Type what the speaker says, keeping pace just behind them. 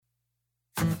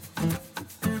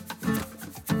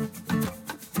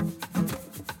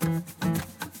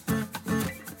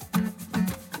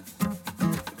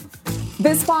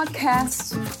This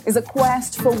podcast is a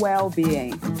quest for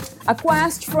well-being, a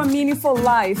quest for a meaningful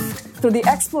life through the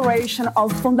exploration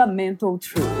of fundamental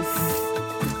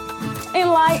truth.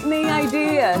 Enlightening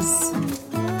ideas,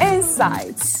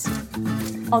 insights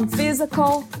on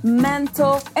physical,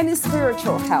 mental, and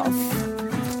spiritual health.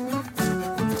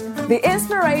 The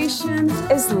inspiration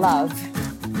is love.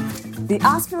 The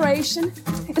aspiration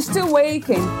is to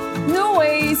awaken new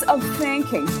ways of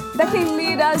thinking that can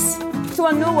lead us to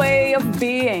a new way of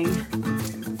being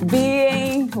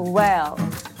well.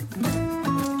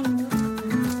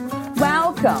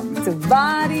 Welcome to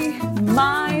Body,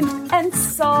 Mind, and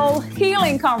Soul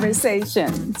Healing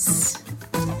Conversations.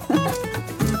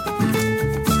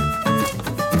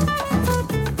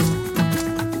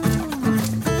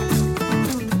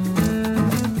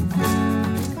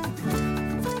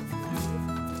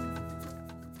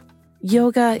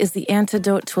 Yoga is the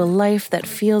antidote to a life that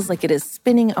feels like it is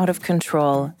spinning out of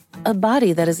control, a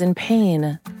body that is in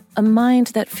pain, a mind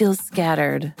that feels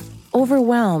scattered,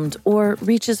 overwhelmed, or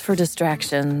reaches for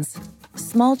distractions.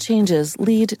 Small changes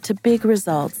lead to big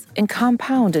results and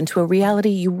compound into a reality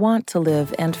you want to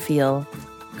live and feel.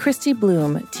 Christy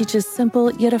Bloom teaches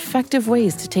simple yet effective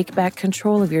ways to take back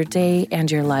control of your day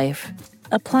and your life.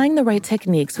 Applying the right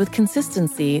techniques with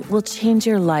consistency will change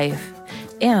your life,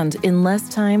 and in less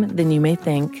time than you may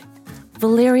think.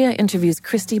 Valeria interviews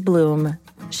Christy Bloom.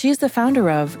 She is the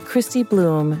founder of Christy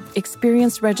Bloom,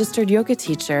 experienced registered yoga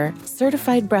teacher,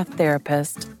 certified breath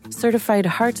therapist, certified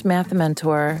heart math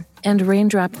mentor, and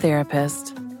raindrop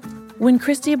therapist. When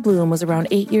Christy Bloom was around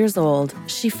 8 years old,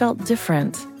 she felt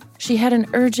different. She had an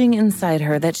urging inside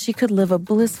her that she could live a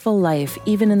blissful life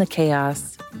even in the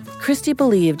chaos. Christy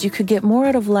believed you could get more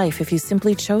out of life if you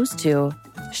simply chose to.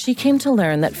 She came to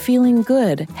learn that feeling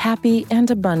good, happy,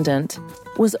 and abundant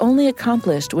was only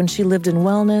accomplished when she lived in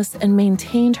wellness and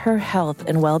maintained her health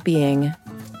and well-being.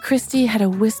 Christy had a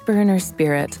whisper in her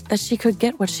spirit that she could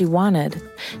get what she wanted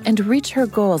and reach her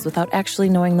goals without actually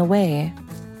knowing the way.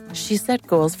 She set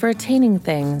goals for attaining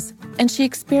things, and she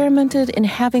experimented in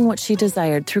having what she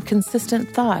desired through consistent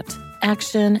thought,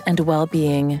 action, and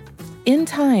well-being. In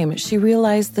time, she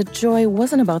realized that joy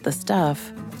wasn't about the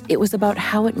stuff. It was about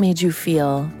how it made you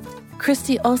feel.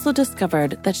 Christy also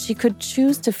discovered that she could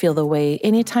choose to feel the way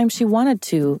anytime she wanted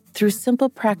to through simple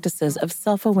practices of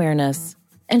self-awareness,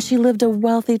 and she lived a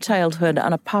wealthy childhood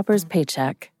on a pauper's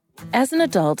paycheck. As an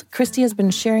adult, Christy has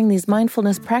been sharing these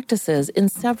mindfulness practices in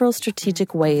several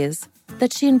strategic ways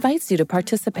that she invites you to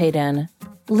participate in.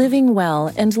 Living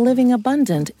well and living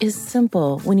abundant is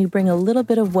simple when you bring a little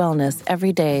bit of wellness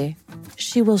every day.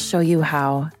 She will show you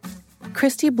how.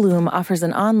 Christy Bloom offers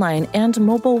an online and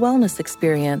mobile wellness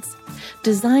experience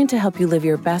designed to help you live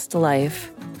your best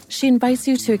life. She invites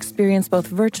you to experience both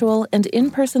virtual and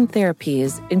in-person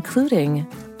therapies, including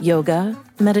yoga,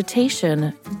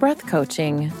 meditation, breath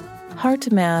coaching,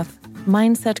 heart math,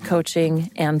 mindset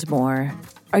coaching, and more.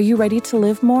 Are you ready to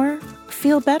live more?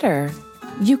 Feel better?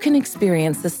 You can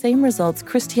experience the same results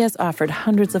Christy has offered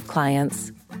hundreds of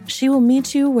clients. She will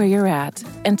meet you where you're at,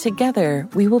 and together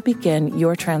we will begin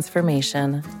your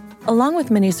transformation. Along with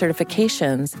many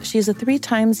certifications, she is a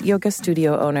 3-times yoga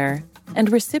studio owner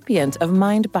and recipient of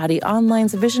Mind Body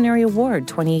Online's Visionary Award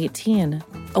 2018,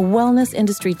 a wellness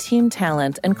industry team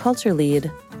talent and culture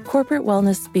lead, corporate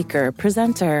wellness speaker,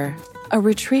 presenter, a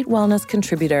retreat wellness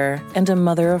contributor, and a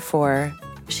mother of 4.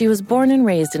 She was born and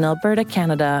raised in Alberta,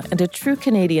 Canada, and a true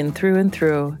Canadian through and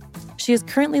through. She is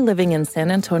currently living in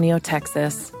San Antonio,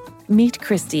 Texas. Meet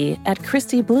Christy at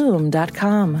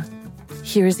ChristyBloom.com.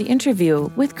 Here's the interview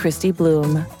with Christy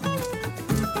Bloom.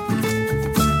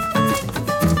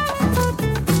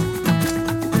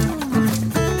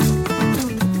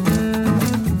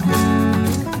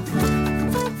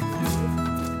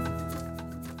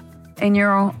 In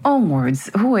your own words,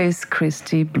 who is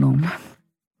Christy Bloom?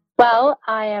 Well,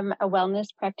 I am a wellness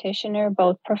practitioner,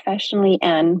 both professionally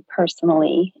and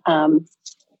personally.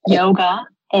 Yoga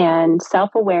and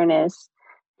self-awareness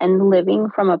and living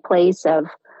from a place of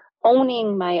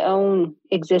owning my own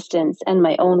existence and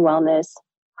my own wellness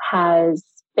has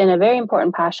been a very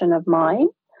important passion of mine.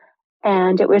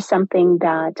 And it was something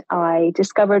that I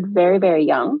discovered very, very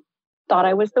young. Thought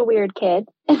I was the weird kid.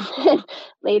 And then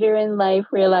later in life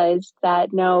realized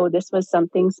that, no, this was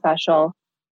something special.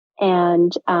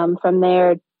 And from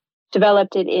there,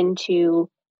 developed it into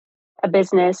a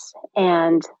business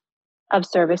and of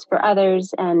service for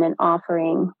others and an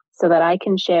offering so that I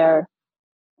can share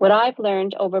what I've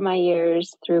learned over my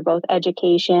years through both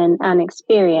education and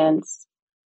experience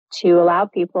to allow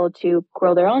people to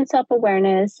grow their own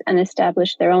self-awareness and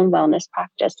establish their own wellness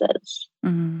practices.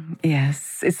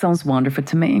 Yes, it sounds wonderful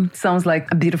to me. Sounds like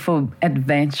a beautiful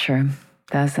adventure,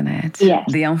 doesn't it?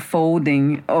 Yes. The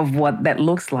unfolding of what that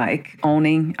looks like,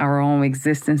 owning our own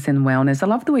existence and wellness. I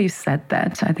love the way you said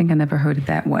that. I think I never heard it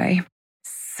that way.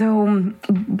 So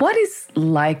what is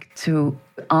like to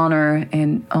honor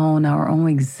and own our own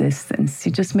existence?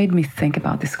 You just made me think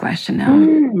about this question now.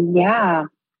 Yeah.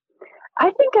 I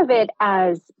think of it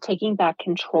as taking back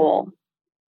control.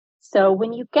 So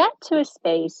when you get to a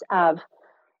space of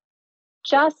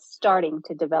just starting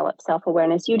to develop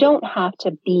self-awareness, you don't have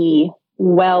to be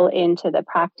well into the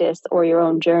practice or your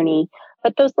own journey,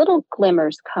 but those little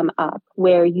glimmers come up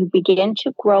where you begin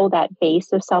to grow that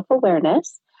base of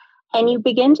self-awareness and you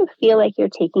begin to feel like you're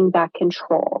taking back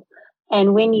control.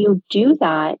 And when you do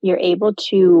that, you're able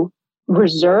to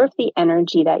reserve the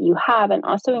energy that you have and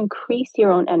also increase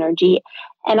your own energy.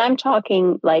 And I'm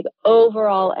talking like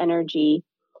overall energy,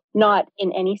 not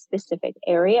in any specific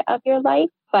area of your life,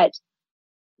 but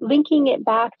linking it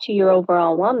back to your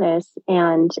overall wellness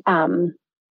and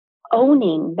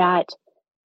owning that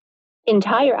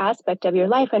entire aspect of your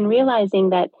life and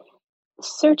realizing that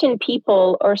certain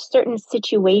people or certain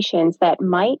situations that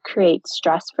might create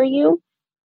stress for you,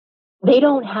 they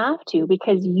don't have to,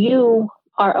 because you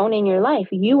are owning your life.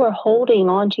 You are holding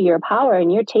on to your power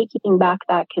and you're taking back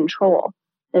that control.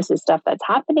 This is stuff that's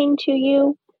happening to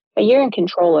you, but you're in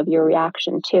control of your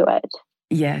reaction to it.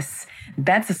 Yes,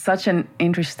 that's such an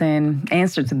interesting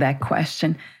answer to that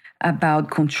question about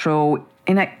control.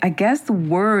 And I guess the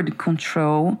word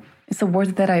control is a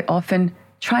word that I often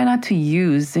try not to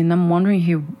use. And I'm wondering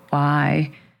here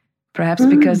why. Perhaps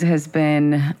because it has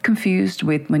been confused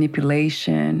with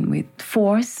manipulation, with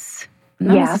force,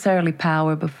 not necessarily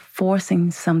power, but forcing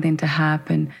something to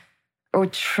happen or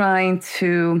trying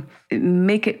to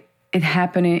make it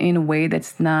happen in a way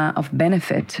that's not of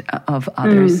benefit of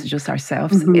others, just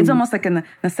ourselves. It's almost like in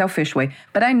a selfish way.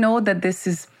 But I know that this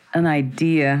is an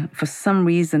idea for some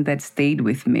reason that stayed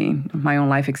with me, my own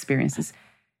life experiences.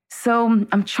 So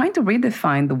I'm trying to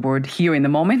redefine the word here in the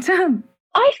moment.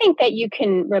 I think that you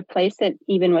can replace it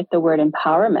even with the word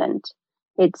empowerment.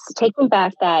 It's taking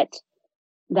back that,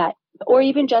 or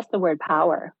even just the word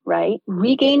power, right?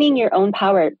 Regaining your own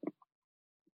power,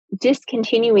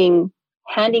 discontinuing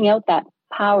handing out that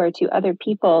power to other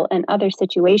people and other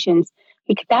situations,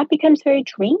 because that becomes very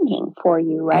draining for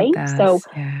you, right? So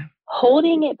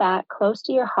holding it back close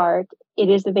to your heart, it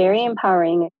is a very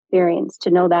empowering experience to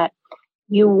know that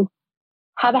you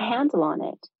have a handle on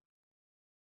it.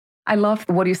 I love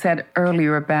what you said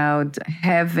earlier about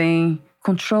having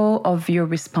control of your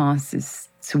responses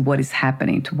to what is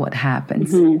happening, to what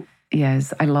happens.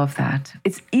 Yes, I love that.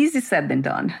 It's easy said than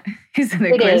done, isn't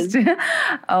it, Christy?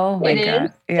 Oh my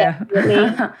God.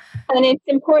 Yeah. And it's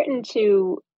important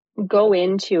to go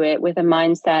into it with a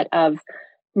mindset of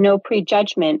no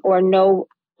prejudgment or no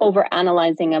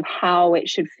overanalyzing of how it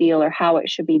should feel or how it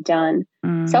should be done.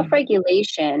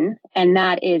 Self-regulation, and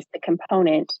that is the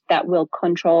component that will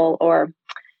control or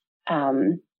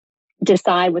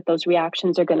decide what those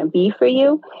reactions are going to be for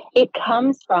you. It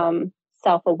comes from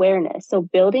self-awareness. So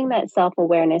building that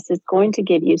self-awareness is going to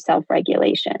give you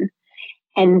self-regulation.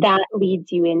 And that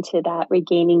leads you into that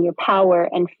regaining your power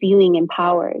and feeling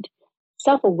empowered.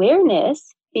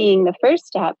 Self-awareness, being the first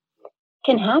step,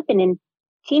 can happen in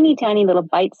teeny tiny little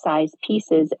bite-sized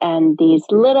pieces and these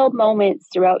little moments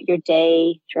throughout your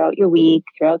day, throughout your week,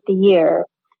 throughout the year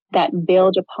that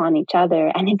build upon each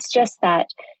other. And it's just that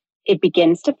it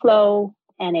begins to flow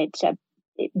and it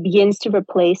begins to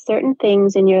replace certain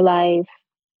things in your life,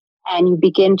 and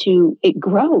it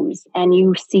grows and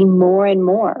you see more and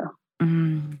more.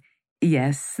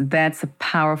 Yes, that's a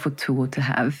powerful tool to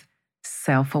have,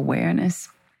 self-awareness.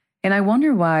 And I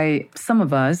wonder why some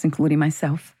of us, including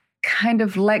myself, kind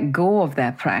of let go of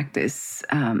that practice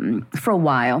for a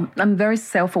while. I'm very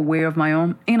self-aware of my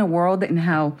own inner world and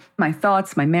how my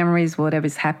thoughts, my memories, whatever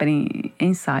is happening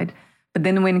inside. But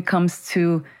then when it comes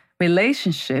to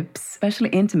relationships, especially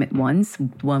intimate ones,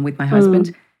 one with my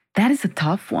husband, that is a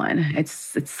tough one.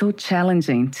 It's so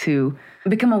challenging to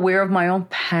become aware of my own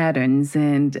patterns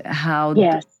and how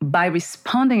by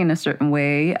responding in a certain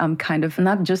way, I'm kind of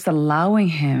not just allowing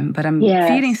him, but I'm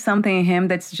feeding something in him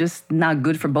that's just not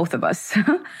good for both of us.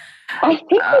 I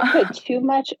think we put too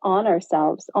much on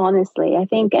ourselves, honestly. I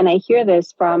think, and I hear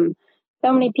this from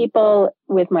so many people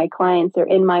with my clients or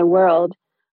in my world,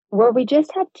 where we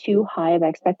just have too high of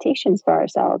expectations for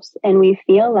ourselves. And we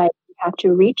feel like we have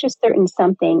to reach a certain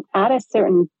something at a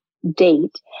certain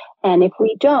date. And if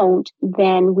we don't,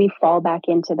 then we fall back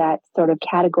into that sort of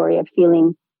category of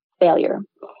feeling failure.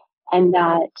 And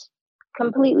that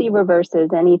completely reverses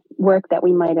any work that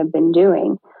we might have been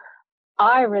doing.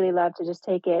 I really love to just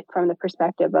take it from the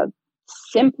perspective of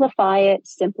simplify it,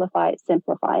 simplify it,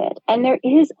 simplify it. And there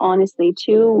is honestly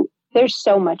there's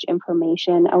so much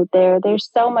information out there. There's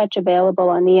so much available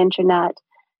on the internet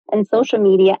and social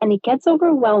media, and it gets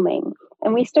overwhelming.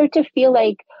 And we start to feel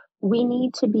like we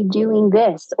need to be doing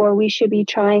this, or we should be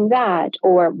trying that,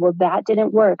 or, well, that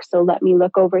didn't work, so let me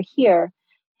look over here.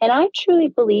 And I truly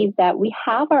believe that we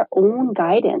have our own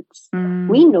guidance.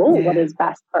 We know what is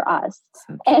best for us.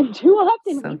 And too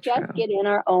often we just get in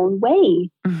our own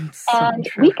way. And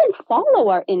we can follow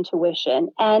our intuition.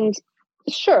 And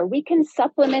sure, we can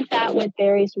supplement that with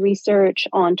various research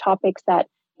on topics that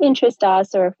interest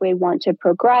us, or if we want to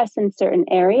progress in certain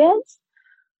areas.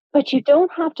 But you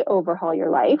don't have to overhaul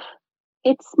your life.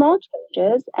 It's small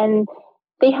changes, and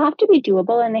they have to be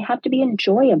doable, and they have to be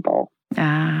enjoyable.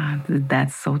 Ah,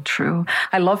 that's so true.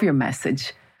 I love your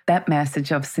message. That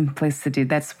message of simplicity,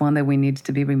 that's one that we need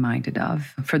to be reminded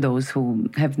of for those who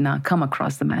have not come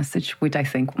across the message, which I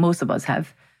think most of us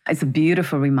have. It's a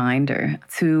beautiful reminder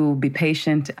to be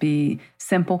patient, be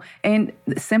simple, and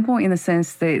simple in the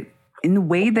sense that in the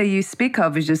way that you speak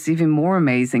of is just even more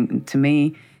amazing to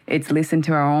me. It's listen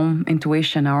to our own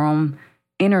intuition, our own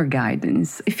inner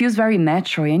guidance. It feels very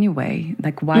natural anyway.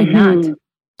 Like, why not?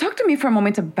 Talk to me for a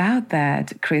moment about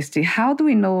that, Christy. How do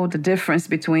we know the difference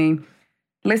between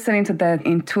listening to that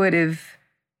intuitive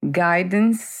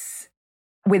guidance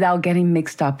without getting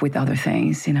mixed up with other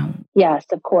things, Yes,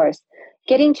 of course.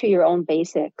 Getting to your own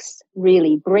basics,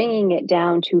 really bringing it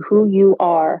down to who you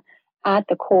are at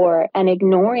the core and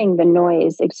ignoring the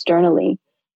noise externally.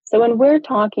 So when we're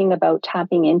talking about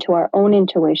tapping into our own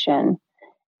intuition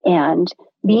and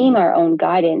being our own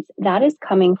guidance, that is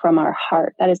coming from our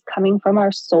heart. That is coming from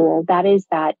our soul. That is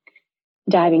that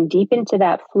diving deep into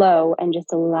that flow and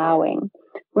just allowing.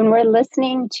 When we're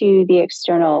listening to the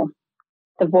external,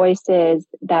 the voices,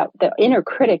 that the inner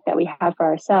critic that we have for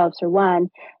ourselves, for one,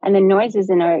 and the noises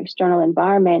in our external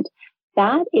environment,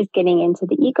 that is getting into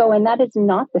the ego, and that is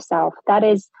not the self. That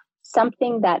is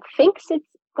something that thinks it's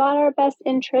got our best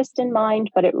interest in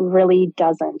mind, but it really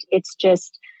doesn't. It's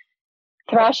just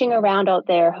thrashing around out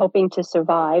there hoping to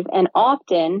survive. And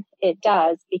often it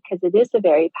does, because it is a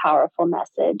very powerful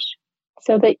message.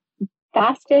 So the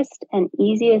fastest and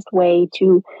easiest way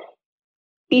to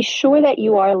be sure that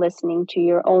you are listening to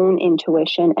your own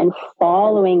intuition and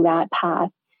following that path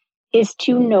is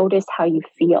to notice how you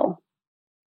feel.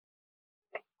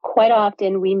 Quite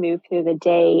often we move through the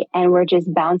day and we're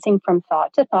just bouncing from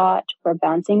thought to thought. We're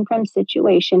bouncing from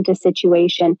situation to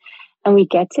situation. And we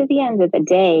get to the end of the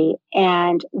day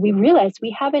and we realize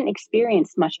we haven't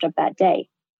experienced much of that day.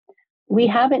 We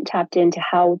haven't tapped into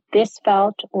how this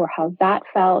felt or how that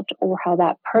felt or how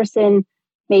that person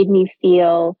made me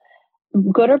feel,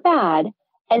 good or bad.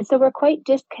 And so we're quite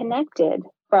disconnected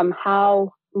from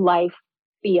how life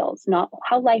feels, not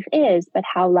how life is, but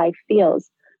how life feels.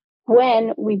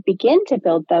 When we begin to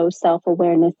build those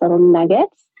self-awareness little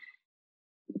nuggets,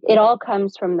 it all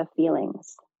comes from the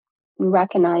feelings.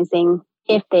 Recognizing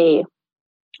if they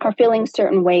are feeling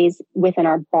certain ways within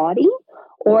our body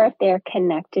or if they're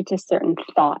connected to certain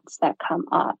thoughts that come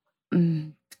up.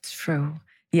 It's true.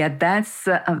 Yeah, that's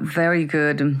a very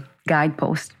good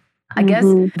guidepost. I guess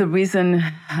the reason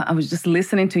I was just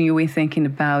listening to you and thinking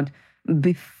about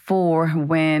before,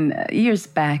 when years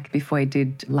back, before I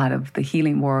did a lot of the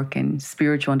healing work and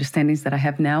spiritual understandings that I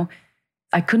have now,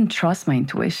 I couldn't trust my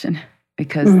intuition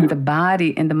because the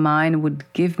body and the mind would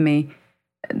give me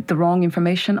the wrong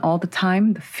information all the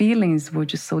time. The feelings were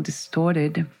just so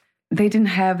distorted. They didn't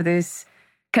have this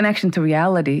connection to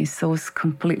reality, so it's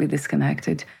completely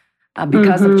disconnected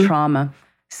because of trauma.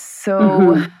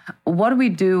 So what do we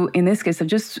do in this case? I'm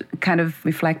just kind of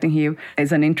reflecting here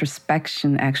as an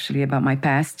introspection, actually, about my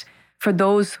past. For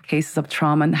those cases of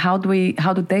trauma, and how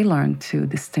do they learn to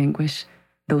distinguish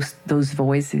those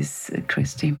voices,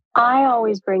 Christy? I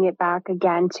always bring it back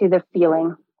again to the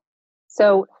feeling.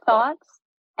 So thoughts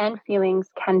and feelings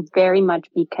can very much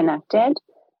be connected,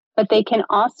 but they can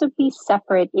also be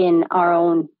separate in our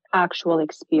own actual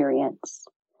experience.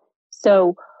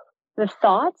 So the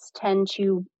thoughts tend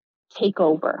to take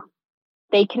over.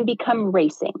 They can become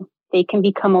racing. They can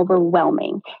become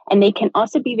overwhelming. And they can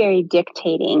also be very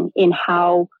dictating in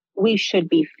how we should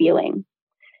be feeling.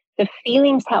 The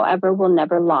feelings, however, will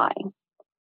never lie.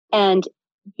 And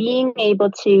being able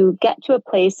to get to a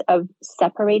place of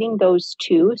separating those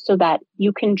two so that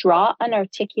you can draw an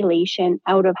articulation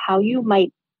out of how you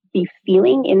might be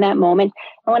feeling in that moment.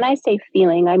 And when I say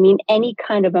feeling, I mean any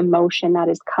kind of emotion that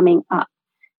is coming up.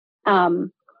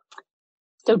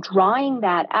 So drawing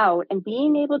that out and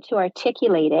being able to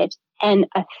articulate it, and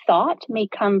a thought may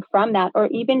come from that, or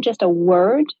even just a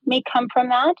word may come from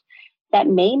that, that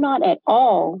may not at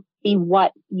all be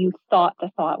what you thought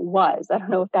the thought was. I don't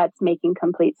know if that's making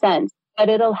complete sense, but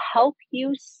it'll help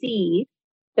you see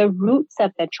the roots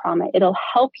of the trauma. It'll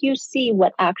help you see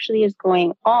what actually is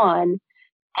going on,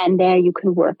 and there you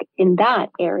can work in that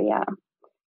area.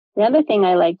 The other thing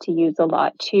I like to use a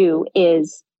lot too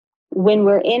is when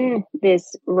we're in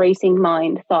this racing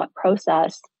mind thought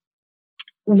process,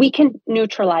 we can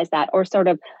neutralize that or sort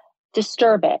of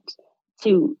disturb it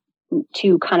to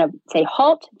kind of say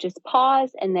halt, just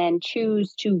pause, and then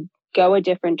choose to go a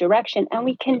different direction. And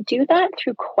we can do that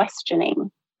through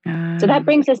questioning. So that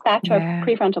brings us back to our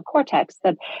prefrontal cortex,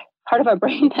 the part of our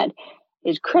brain that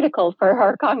is critical for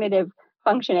our cognitive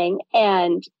functioning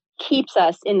and keeps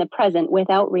us in the present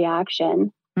without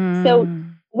reaction. So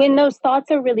when those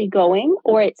thoughts are really going,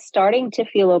 or it's starting to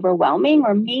feel overwhelming,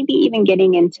 or maybe even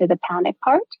getting into the panic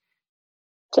part,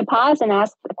 to pause and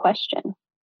ask the question.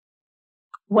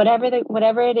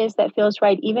 Whatever it is that feels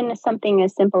right, even something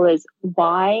as simple as,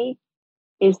 why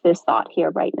is this thought here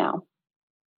right now?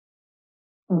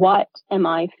 What am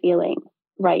I feeling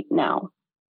right now?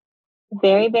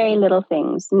 Very, very little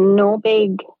things. No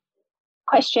big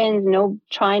questions. No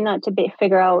trying not to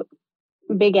figure out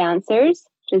big answers.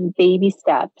 Just baby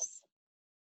steps.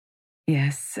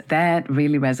 Yes, that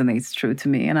really resonates true to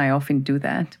me. And I often do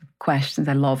that. Questions.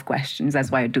 I love questions.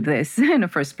 That's why I do this in the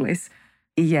first place.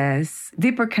 Yes,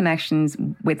 deeper connections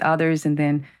with others. And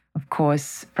then, of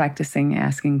course, practicing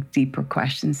asking deeper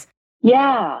questions.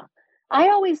 Yeah. I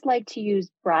always like to use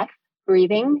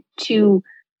breathing to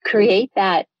create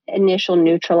that initial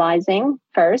neutralizing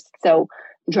first. So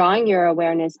drawing your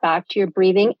awareness back to your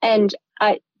breathing. And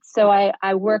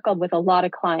I work with a lot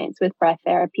of clients with breath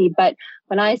therapy, but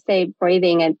when I say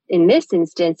breathing in this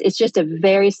instance, it's just a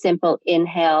very simple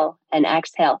inhale and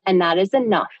exhale. And that is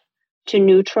enough to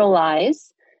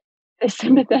neutralize the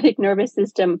sympathetic nervous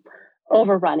system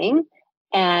overrunning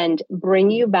and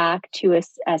bring you back to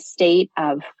a state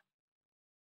of,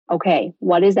 okay,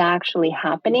 what is actually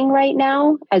happening right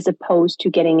now, as opposed to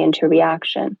getting into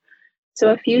reaction.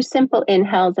 So a few simple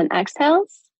inhales and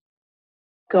exhales,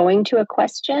 going to a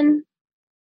question,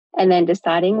 and then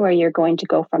deciding where you're going to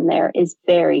go from there is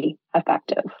very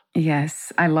effective.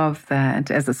 Yes, I love that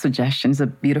as a suggestion. It's a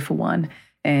beautiful one.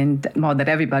 And that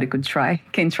everybody can try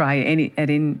any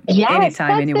time, anywhere. That's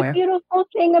the beautiful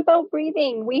thing about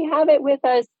breathing. We have it with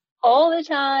us all the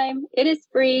time. It is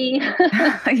free.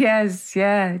 Yes,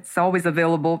 yeah, it's always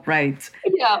available, right?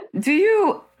 Yeah. Do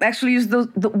you actually use the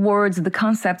words, the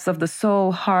concepts of the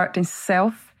soul, heart, and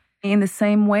self in the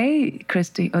same way,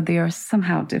 Christy, or they are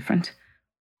somehow different?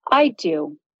 I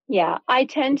do. Yeah, I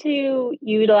tend to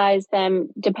utilize them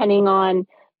depending on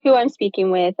who I'm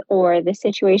speaking with or the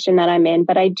situation that I'm in,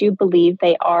 but I do believe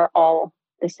they are all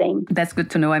the same. That's good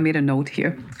to know. I made a note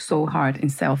here. Soul, heart,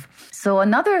 and self. So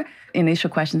another initial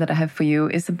question that I have for you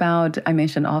is about, I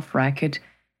mentioned off record.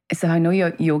 So I know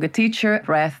you're a yoga teacher,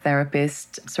 breath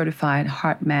therapist, certified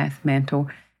heart math mentor,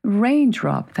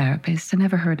 raindrop therapist. I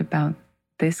never heard about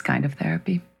this kind of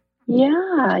therapy.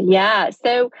 Yeah.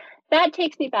 So that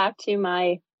takes me back to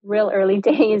my real early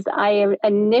days. I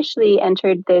initially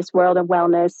entered this world of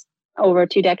wellness over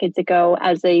 2 decades ago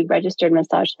as a registered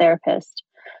massage therapist.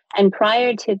 And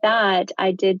prior to that,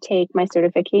 I did take my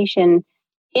certification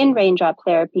in raindrop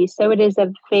therapy. So it is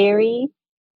a very,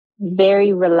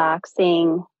 very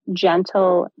relaxing,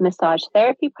 gentle massage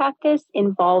therapy practice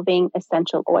involving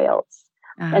essential oils.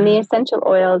 And the essential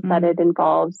oils that it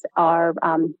involves are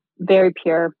very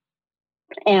pure.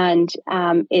 And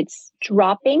it's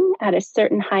dropping at a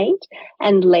certain height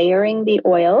and layering the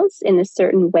oils in a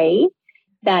certain way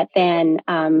that then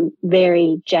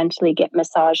very gently get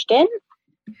massaged in.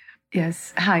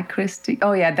 Yes. Hi, Christy.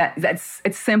 Oh, yeah,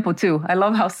 it's simple too. I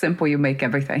love how simple you make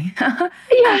everything.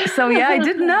 Yeah. So, yeah, I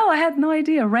didn't know. I had no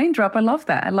idea. Raindrop. I love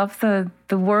that. I love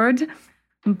the word.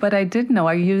 But I did know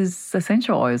I use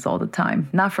essential oils all the time.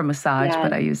 Not for massage,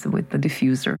 but I use it with the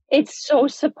diffuser. It's so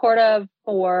supportive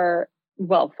for,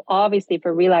 well, obviously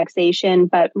for relaxation,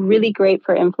 but really great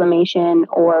for inflammation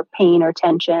or pain or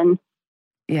tension.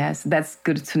 Yes, that's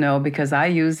good to know because I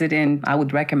use it and I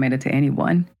would recommend it to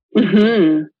anyone.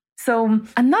 Mm-hmm. So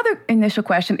another initial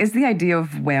question is the idea of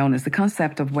wellness, the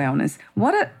concept of wellness.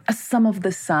 What are some of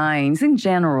the signs in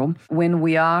general when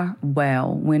we are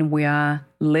well, when we are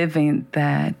living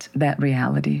that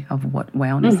reality of what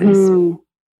wellness is?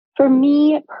 For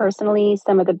me personally,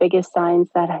 some of the biggest signs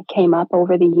that came up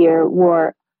over the year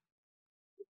were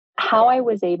how I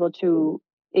was able to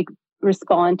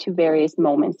respond to various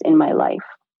moments in my life.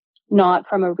 not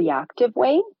from a reactive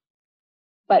way,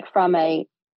 but from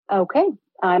okay,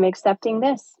 I'm accepting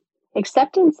this.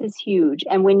 Acceptance is huge.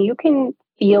 And when you can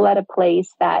feel at a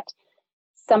place that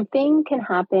something can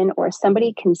happen or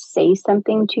somebody can say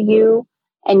something to you,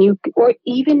 and you, or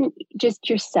even just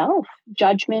yourself,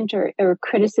 judgment or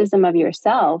criticism of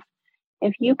yourself,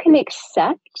 if you can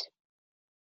accept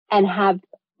and have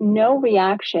no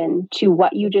reaction to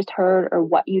what you just heard or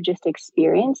what you just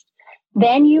experienced,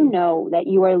 then you know that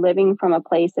you are living from a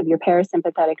place of your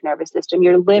parasympathetic nervous system.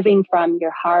 You're living from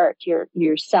your heart,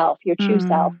 yourself, your true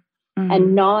self,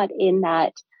 and not in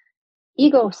that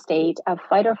ego state of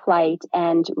fight or flight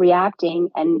and reacting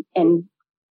and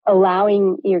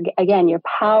allowing your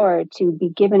power to be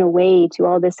given away to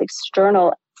all this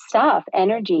external stuff,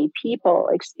 energy, people,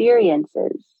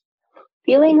 experiences.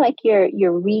 Feeling like you're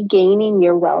regaining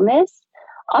your wellness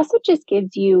also just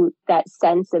gives you that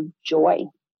sense of joy.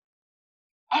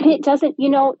 And it doesn't,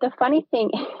 the funny thing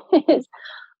is,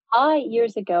 I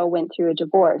years ago went through a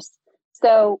divorce.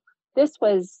 So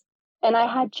and I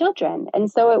had children.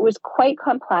 And so it was quite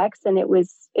complex, and it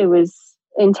was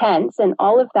intense and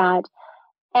all of that.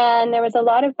 And there was a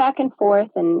lot of back and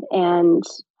forth and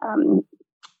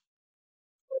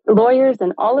lawyers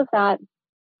and all of that.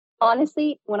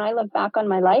 Honestly, when I look back on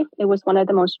my life, it was one of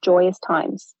the most joyous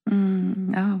times. Oh,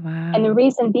 wow. And the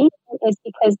reason being is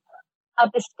because of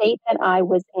the state that I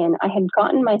was in. I had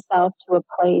gotten myself to a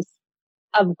place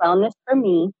of wellness for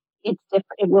me. It's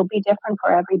different. It will be different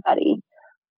for everybody.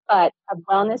 But of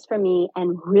wellness for me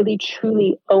and really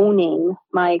truly owning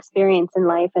my experience in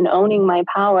life and owning my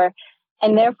power.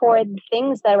 And therefore, the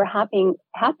things that were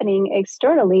happening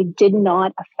externally did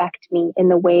not affect me in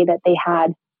the way that they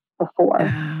had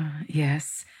before.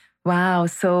 Yes. Wow.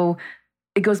 So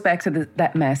it goes back to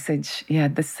that message. Yeah,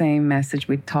 the same message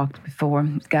we talked before.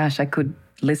 Gosh, I could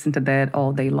listen to that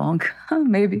all day long,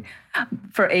 maybe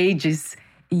for ages.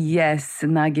 Yes,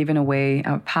 not giving away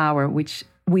our power, which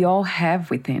we all have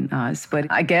within us. But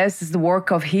I guess it's the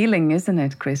work of healing, isn't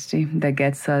it, Christy, that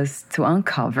gets us to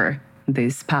uncover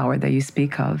this power that you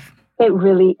speak of. It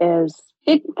really is.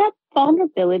 That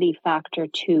vulnerability factor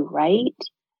too, right?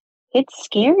 It's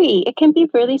scary. It can be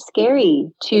really scary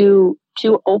to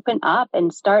open up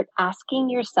and start asking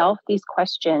yourself these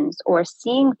questions or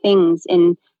seeing things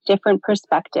in different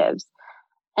perspectives.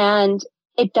 And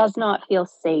it does not feel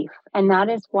safe. And that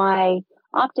is why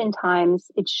oftentimes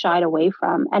it's shied away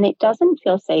from. And it doesn't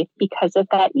feel safe because of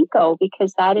that ego,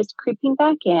 because that is creeping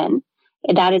back in.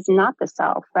 That is not the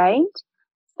self, right?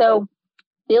 So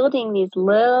building these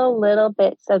little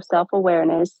bits of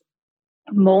self-awareness,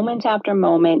 moment after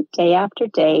moment, day after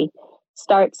day,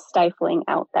 starts stifling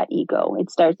out that ego. It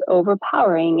starts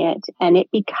overpowering it, and it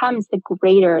becomes the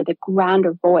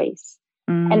grander voice.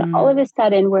 And all of a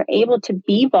sudden, we're able to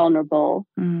be vulnerable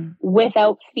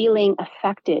without feeling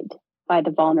affected by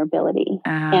the vulnerability.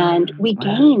 And we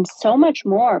gain so much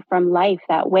more from life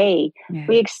that way. Yeah.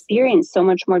 We experience so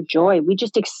much more joy. We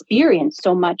just experience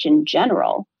so much in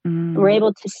general. We're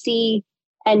able to see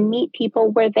and meet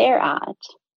people where they're at.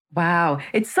 Wow.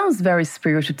 It sounds very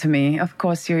spiritual to me. Of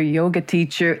course, you're a yoga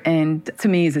teacher, and to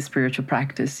me, it's a spiritual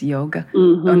practice, yoga.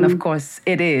 And of course,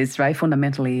 it is, right?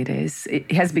 Fundamentally, it is.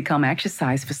 It has become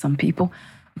exercise for some people,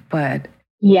 but...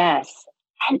 Yes.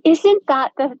 And isn't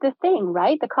that the thing,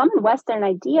 right? The common Western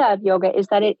idea of yoga is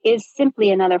that it is simply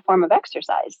another form of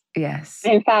exercise. Yes.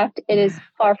 In fact, it is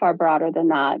far, far broader than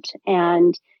that.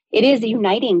 And it is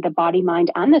uniting the body,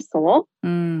 mind, and the soul.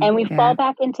 And we fall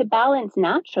back into balance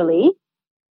naturally.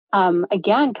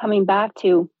 Again, coming back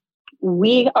to,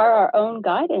 we are our own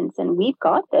guidance and we've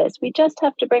got this. We just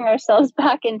have to bring ourselves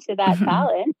back into that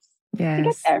balance to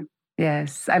get there.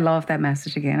 Yes, I love that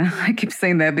message again. I keep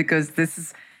saying that because this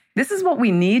is what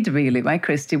we need really, right,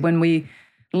 Christy? When we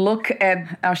look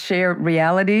at our shared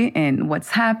reality and what's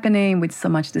happening with so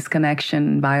much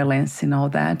disconnection, violence and all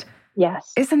that.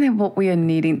 Yes. Isn't it what we are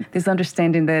needing? This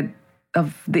understanding that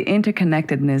of the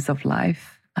interconnectedness of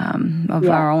life. Of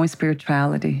our own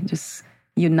spirituality, just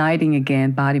uniting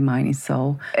again, body, mind, and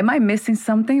soul. Am I missing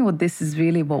something? Well, this is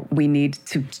really what we need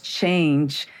to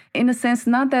change. In a sense,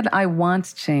 not that I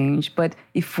want change, but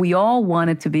if we all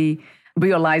wanted to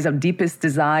realize our deepest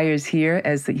desires here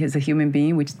as a human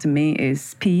being, which to me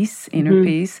is peace, inner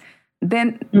peace,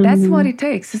 then that's what it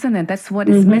takes, isn't it? That's what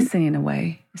is missing in a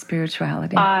way,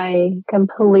 spirituality. I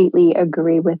completely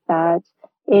agree with that.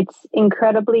 It's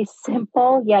incredibly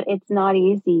simple, yet it's not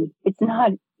easy. It's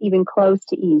not even close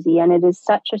to easy, and it is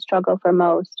such a struggle for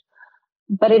most.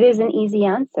 But it is an easy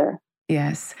answer.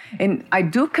 Yes. And I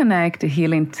do connect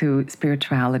healing to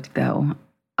spirituality, though,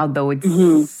 although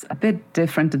it's a bit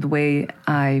different the way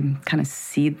I kind of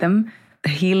see them.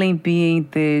 healing being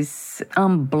this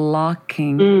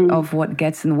unblocking of what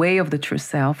gets in the way of the true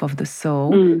self, of the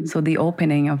soul. So the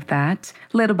opening of that,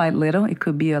 little by little, it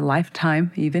could be a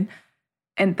lifetime even.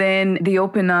 And then they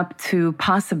open up to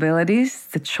possibilities,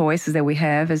 the choices that we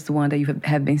have, as the one that you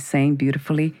have been saying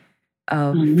beautifully,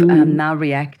 of not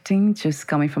reacting, just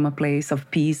coming from a place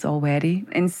of peace already.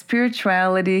 And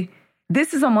spirituality,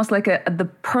 this is almost like the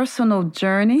personal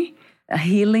journey. A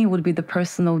healing would be the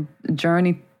personal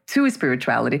journey to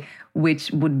spirituality,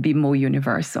 which would be more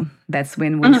universal. That's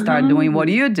when we start doing what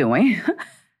you're doing,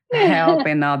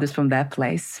 helping others from that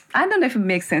place. I don't know if it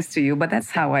makes sense to you, but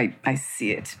that's how I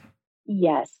see it.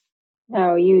 Yes.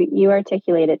 No, you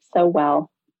articulate it so well.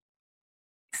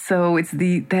 So it's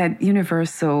that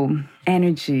universal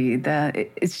energy.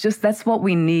 It's just that's what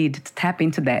we need to tap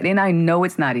into that. And I know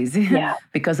it's not easy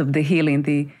because of the healing,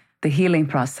 the healing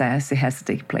process. It has to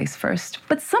take place first.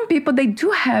 But some people, they do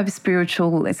have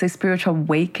spiritual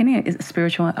awakening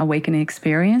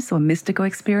experience or mystical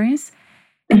experience,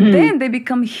 and then they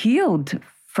become healed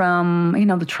from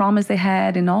the traumas they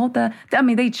had and all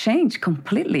they change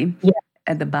completely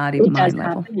at the body mind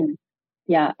level. Happen.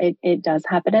 Yeah, it does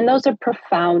happen. And those are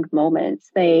profound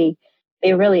moments. They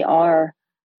really are.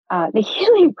 The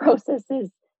healing process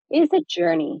is a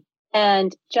journey.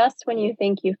 And just when you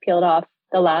think you've peeled off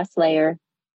the last layer,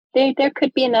 there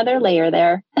could be another layer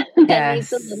there that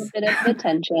needs a little bit of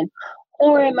attention.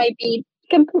 Or it might be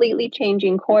completely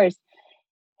changing course.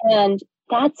 And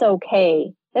that's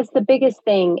okay. That's the biggest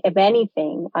thing. If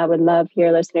anything, I would love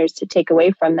your listeners to take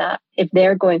away from that, if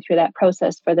they're going through that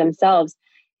process for themselves,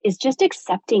 is just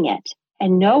accepting it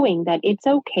and knowing that it's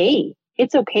okay.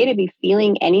 It's okay to be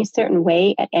feeling any certain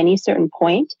way at any certain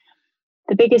point.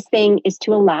 The biggest thing is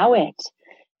to allow it.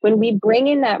 When we bring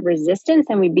in that resistance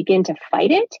and we begin to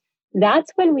fight it,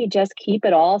 that's when we just keep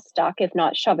it all stuck, if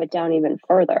not shove it down even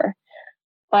further.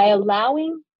 By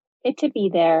allowing it to be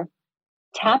there,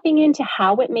 tapping into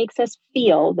how it makes us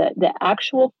feel, the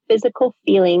actual physical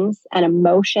feelings and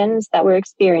emotions that we're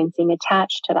experiencing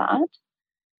attached to that,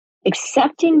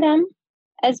 accepting them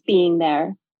as being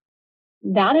there,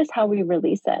 that is how we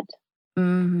release it.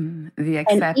 The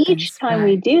acceptance. And each time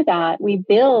we do that, we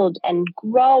build and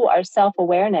grow our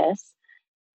self-awareness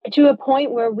to a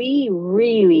point where we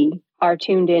really are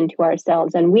tuned into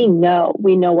ourselves, and we know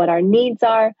what our needs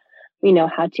are. We know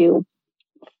how to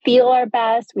feel our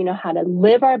best. We know how to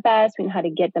live our best. We know how to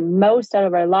get the most out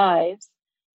of our lives.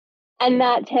 And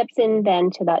that tips in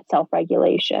then to that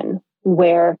self-regulation,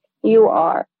 where you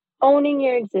are owning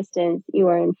your existence.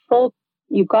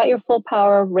 You've got your full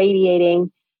power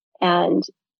radiating, and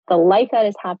the life that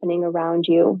is happening around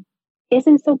you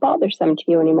isn't so bothersome to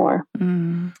you anymore.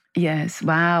 Yes.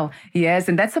 Wow. Yes.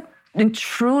 And that's a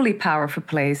truly powerful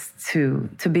place to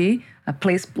be, a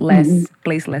place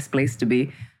to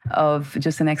be, of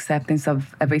just an acceptance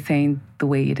of everything the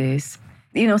way it is.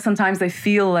 Sometimes I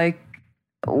feel like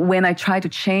when I try to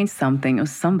change something or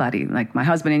somebody, like my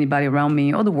husband, anybody around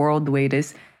me, or the world the way it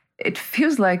is, it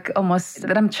feels like almost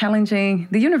that I'm challenging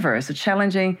the universe, or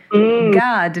challenging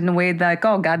God in a way that,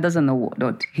 God doesn't know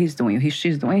what he's doing,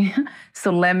 she's doing.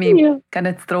 So let me kind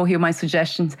of throw here my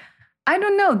suggestions. I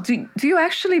don't know. Do you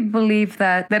actually believe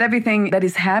that everything that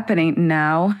is happening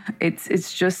now,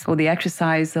 it's just the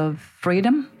exercise of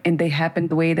freedom, and they happen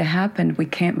the way they happen? We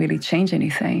can't really change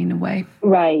anything in a way.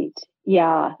 Right.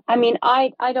 Yeah. I mean,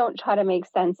 I don't try to make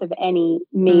sense of any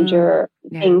major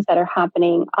things that are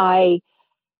happening.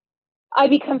 I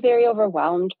become very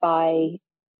overwhelmed by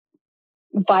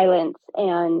violence,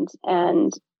 and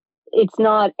it's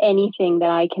not anything that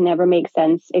I can ever make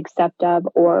sense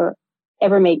or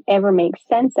ever make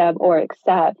sense of or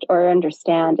accept or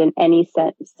understand in any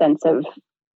sense of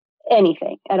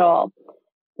anything at all.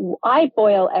 I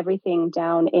boil everything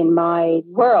down in my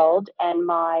world and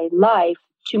my life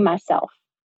to myself.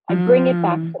 I bring it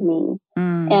back to me,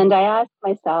 and I ask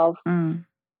myself,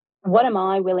 what am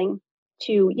I willing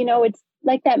to, it's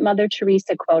like that Mother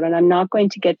Teresa quote, and I'm not going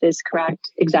to get this correct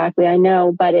exactly, I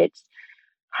know, but it's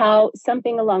how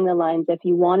something along the lines, if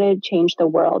you want to change the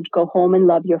world, go home and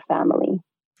love your family.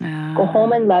 Go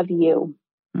home and love you.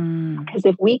 Because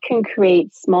if we can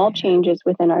create small changes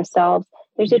within ourselves,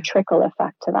 there's a trickle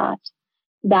effect to that.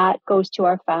 That goes to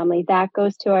our family, that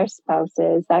goes to our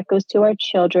spouses, that goes to our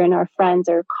children, our friends,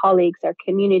 our colleagues, our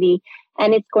community,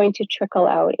 and it's going to trickle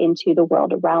out into the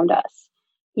world around us.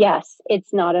 Yes,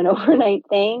 it's not an overnight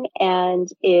thing, and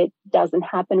it doesn't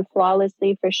happen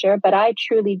flawlessly for sure, but I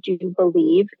truly do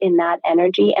believe in that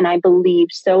energy, and I believe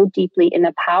so deeply in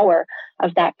the power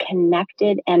of that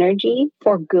connected energy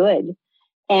for good.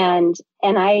 And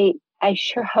I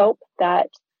sure hope that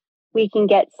we can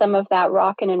get some of that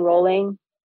rocking and rolling,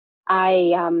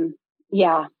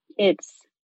 yeah,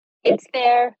 it's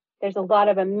there. There's a lot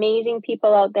of amazing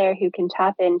people out there who can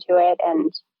tap into it.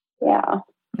 And yeah.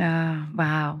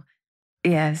 Wow.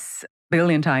 Yes.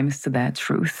 Billion times to that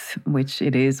truth, which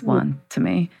it is one to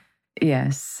me.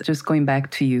 Yes. Just going back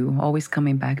to you, always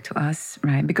coming back to us,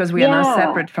 right? Because we are not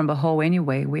separate from the whole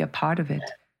anyway. We are part of it.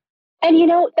 And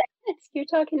you're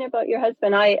talking about your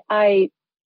husband. I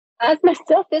ask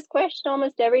myself this question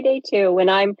almost every day too, when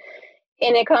I'm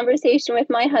in a conversation with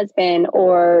my husband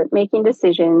or making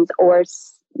decisions or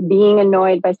being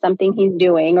annoyed by something he's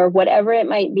doing or whatever it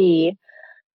might be.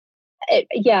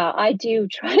 I do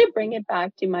try to bring it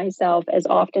back to myself as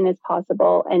often as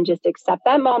possible and just accept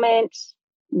that moment.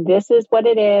 This is what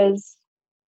it is.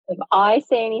 If I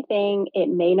say anything, it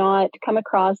may not come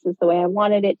across as the way I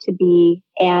wanted it to be.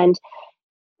 And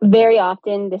very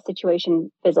often the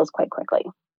situation fizzles quite quickly.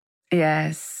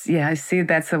 Yes. Yeah, I see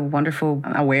that's a wonderful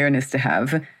awareness to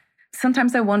have.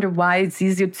 Sometimes I wonder why it's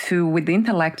easier with the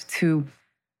intellect to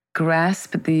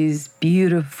grasp these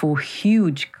beautiful,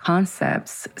 huge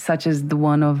concepts, such as the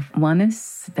one of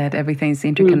oneness, that everything is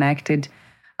interconnected.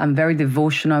 I'm very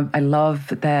devotional. I love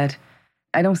that.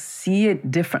 I don't see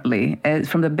it differently.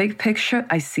 From the big picture,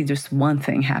 I see just one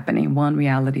thing happening, one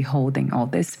reality holding all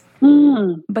this.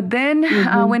 But then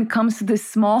when it comes to the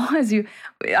small,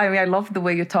 I love the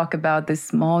way you talk about the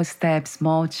small steps,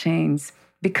 small changes,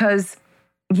 because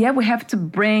we have to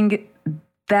bring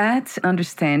that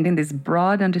understanding, this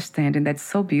broad understanding that's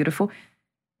so beautiful,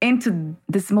 into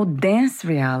this more dense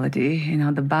reality,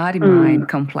 the body-mind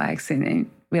complex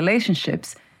in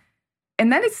relationships.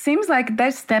 And then it seems like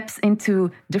that steps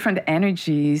into different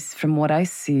energies from what I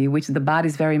see, which the body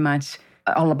is very much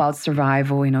all about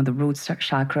survival, the root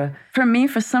chakra. For me,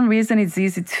 for some reason, it's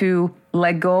easy to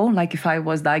let go. Like if I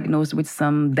was diagnosed with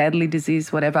some deadly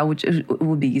disease, whatever, it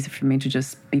would be easy for me to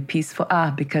just be peaceful.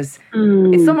 Because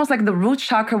it's almost like the root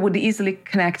chakra would easily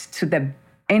connect to the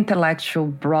intellectual,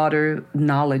 broader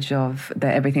knowledge of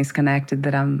that everything's connected,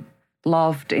 that I'm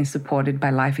loved and supported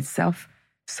by life itself.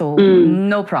 So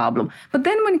no problem. But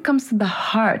then when it comes to the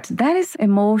heart, that is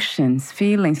emotions,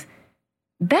 feelings.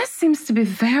 That seems to be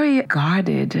very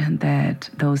guarded,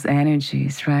 those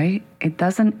energies, right? It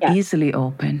doesn't easily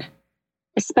open.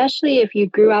 Especially if you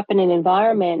grew up in an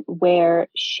environment where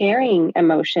sharing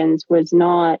emotions was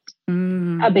not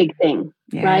a big thing,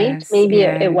 right? Maybe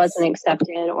it wasn't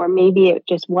accepted, or maybe it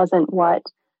just wasn't what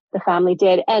the family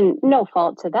did. And no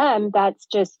fault to them. That's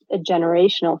just a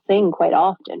generational thing quite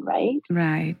often, right?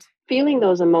 Right. Feeling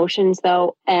those emotions,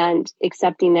 though, and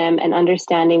accepting them and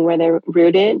understanding where they're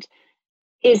rooted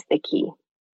is the key.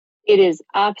 It is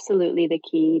absolutely the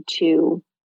key to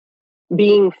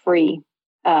being free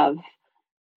of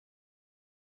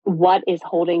what is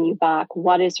holding you back,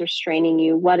 what is restraining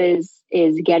you, what is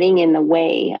getting in the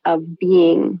way of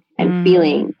being and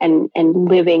feeling and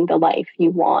living the life you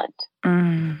want.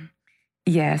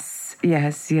 Yes.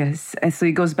 And so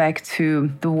it goes back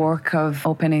to the work of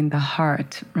opening the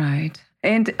heart, right?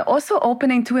 And also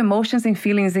opening to emotions and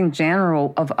feelings in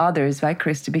general of others, right,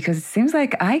 Christy? Because it seems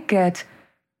like I get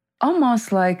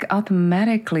almost like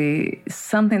automatically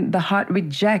the heart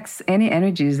rejects any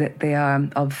energies that they are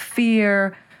of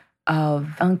fear, of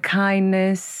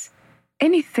unkindness,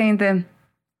 anything that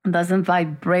doesn't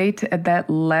vibrate at that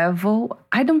level.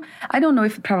 I don't know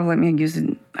if probably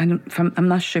I'm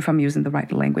not sure if I'm using the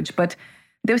right language, but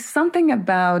there's something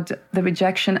about the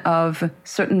rejection of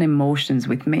certain emotions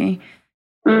with me.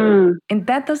 And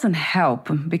that doesn't help,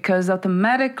 because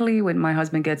automatically when my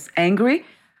husband gets angry,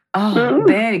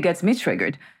 then it gets me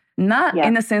triggered. Not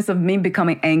in the sense of me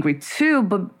becoming angry too,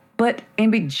 but in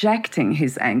rejecting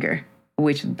his anger,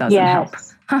 which doesn't help.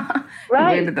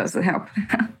 Right. It really doesn't help.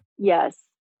 Yes.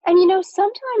 And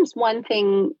sometimes one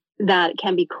thing that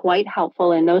can be quite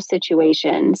helpful in those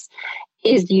situations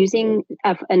is using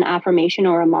an affirmation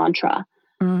or a mantra.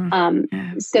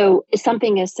 So it's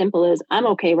something as simple as, I'm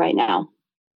okay right now.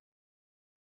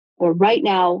 Or right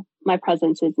now, my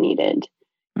presence is needed.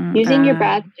 Using your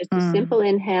breath, just a simple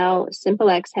inhale, simple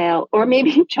exhale, or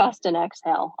maybe just an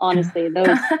exhale. Honestly, those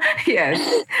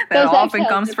that often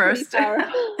comes first. And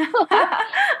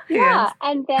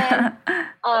then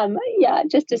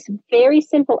just a very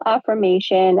simple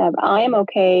affirmation of I am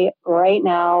okay right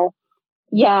now.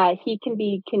 Yeah, he can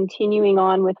be continuing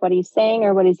on with what he's saying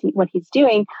or what he's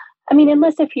doing. I mean,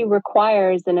 unless if he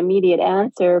requires an immediate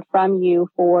answer from you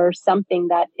for something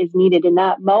that is needed in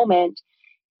that moment,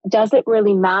 does it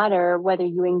really matter whether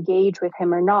you engage with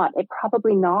him or not? It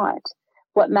probably not.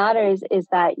 What matters is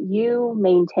that you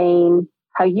maintain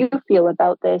how you feel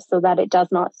about this so that it does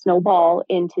not snowball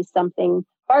into something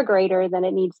far greater than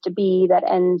it needs to be, that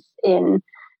ends in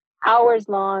hours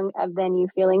long of then you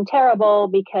feeling terrible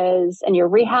and you're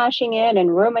rehashing it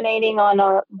and ruminating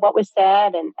on what was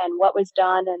said and what was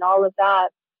done and all of that.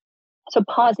 So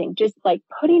pausing, just like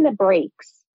putting the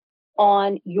brakes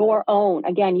on your own.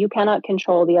 Again, you cannot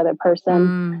control the other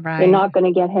person. Right. You're not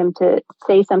going to get him to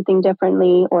say something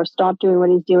differently or stop doing what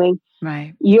he's doing.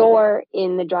 Right. You're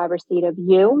in the driver's seat of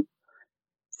you.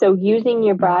 So using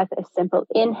your breath, a simple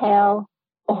inhale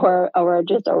or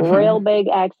just a real big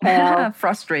exhale.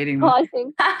 Frustrating.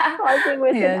 Pausing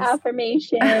with an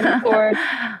affirmation or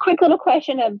quick little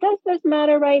question of, does this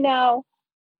matter right now?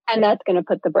 And that's going to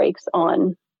put the brakes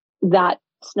on that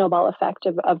snowball effect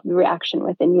of the reaction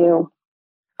within you.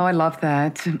 Oh, I love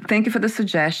that. Thank you for the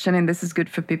suggestion. And this is good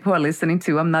for people who are listening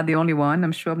too. I'm not the only one.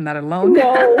 I'm sure I'm not alone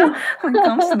when it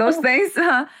comes to those things.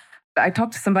 I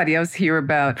talked to somebody else here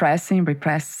about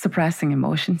suppressing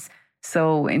emotions.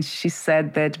 So, and she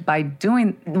said that by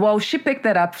she picked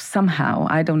that up somehow.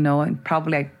 I don't know. And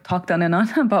probably I talked on and on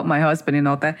about my husband and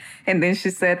all that. And then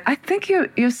she said, I think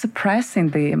you're suppressing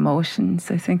the emotions.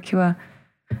 I think you're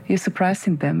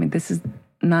suppressing them. And this is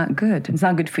not good. It's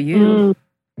not good for you.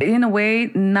 In a way,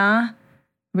 not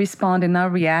responding,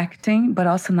 not reacting, but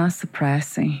also not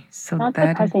suppressing. So not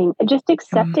suppressing, just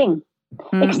accepting.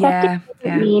 Accepting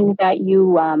doesn't mean that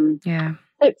you...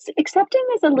 Accepting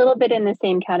is a little bit in the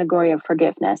same category of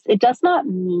forgiveness. It does not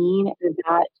mean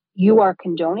that you are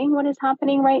condoning what is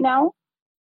happening right now,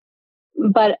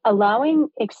 but allowing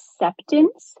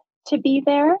acceptance to be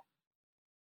there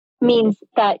means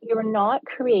that you're not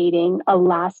creating a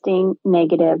lasting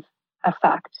negative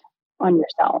effect on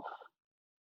yourself.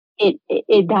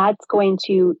 That's going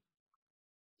to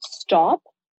stop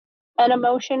an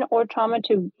emotion or trauma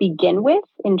to begin with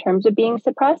in terms of being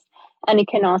suppressed. And it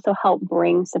can also help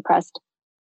bring suppressed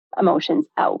emotions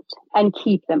out and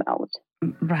keep them out.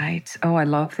 Right. Oh, I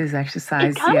love this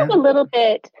exercise. It's kind of a little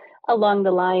bit along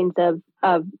the lines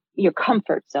of your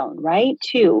comfort zone, right?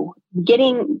 Too.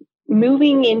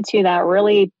 Moving into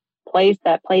that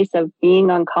place of being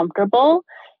uncomfortable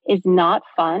is not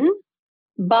fun,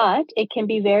 but it can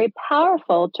be very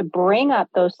powerful to bring up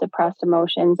those suppressed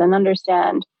emotions and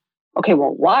understand, okay,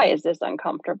 well, why is this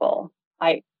uncomfortable?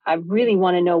 I really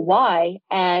want to know why.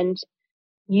 And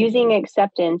using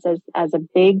acceptance as a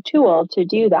big tool to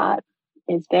do that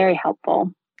is very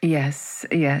helpful. Yes.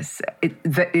 It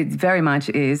very much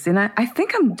is. And I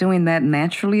think I'm doing that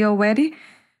naturally already.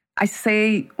 I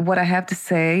say what I have to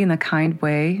say in a kind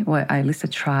way, or at least I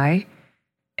try.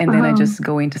 And then I just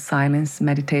go into silence,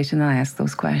 meditation, and I ask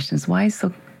those questions. Why is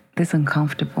this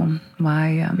uncomfortable?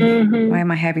 Why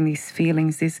am I having these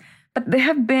feelings? But they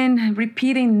have been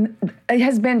repeating. It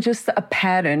has been just a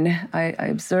pattern I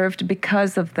observed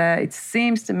because of that. It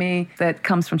seems to me that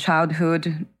comes from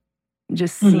childhood,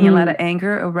 just seeing a lot of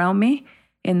anger around me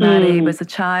and not able as a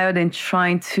child and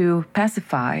trying to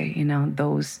pacify,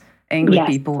 those angry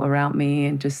people around me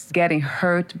and just getting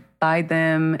hurt by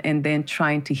them and then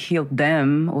trying to heal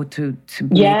them or to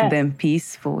make them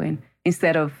peaceful and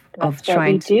instead of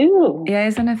trying to do. Yeah,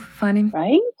 isn't it funny?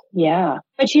 Right? Yeah.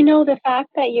 But the fact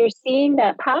that you're seeing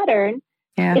that pattern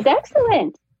is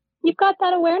excellent. You've got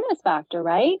that awareness factor,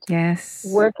 right? Yes.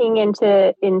 Working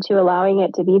into allowing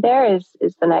it to be there is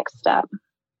the next step.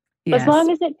 Yes. As long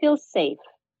as it feels safe.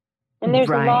 And there's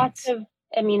lots of,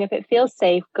 if it feels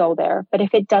safe, go there. But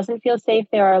if it doesn't feel safe,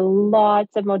 there are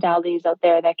lots of modalities out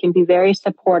there that can be very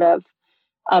supportive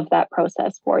of that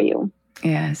process for you.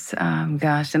 Yes.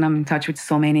 Gosh, and I'm in touch with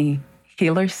so many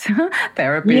healers,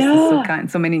 therapists,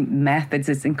 so many methods.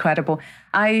 It's incredible.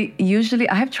 I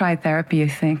have tried therapy, I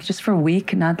think, just for a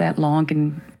week, not that long,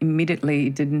 and immediately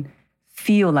it didn't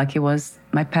feel like it was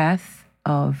my path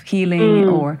of healing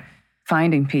or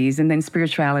finding peace. And then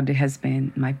spirituality has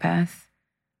been my path,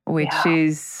 which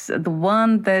is the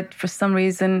one that for some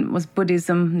reason was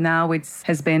Buddhism. Now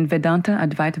has been Vedanta,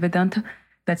 Advaita Vedanta.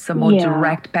 That's a more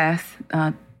direct path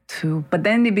but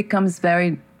then it becomes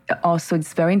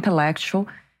it's very intellectual,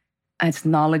 it's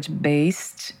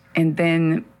knowledge-based, and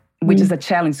then, which is a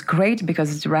challenge, great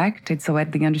because it's direct, it's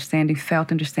already the understanding, felt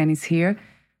understanding is here,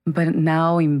 but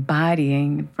now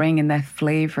embodying, bringing that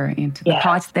flavor into the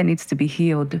parts that needs to be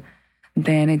healed,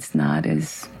 then it's not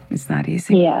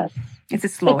easy. Yes. It's a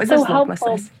slow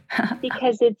process.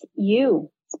 Because it's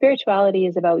you. Spirituality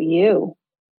is about you.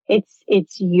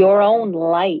 It's your own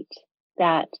light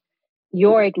that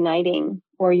you're igniting,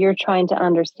 or you're trying to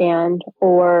understand,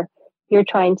 or you're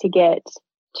trying to get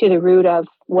to the root of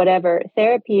whatever.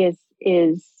 Therapy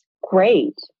is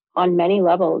great on many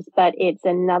levels, but it's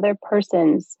another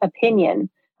person's opinion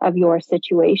of your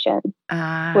situation.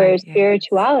 Whereas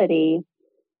spirituality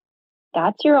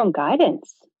that's your own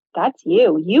guidance. That's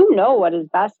you. You know what is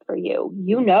best for you.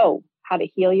 You know how to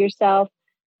heal yourself.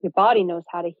 Your body knows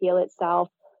how to heal itself.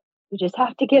 You just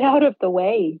have to get out of the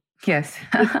way. Yes.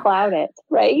 Cloud it,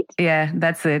 right? Yeah,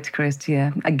 that's it, Chris.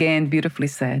 Yeah. Again, beautifully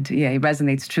said. Yeah, it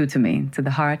resonates true to me, to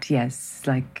the heart. Yes.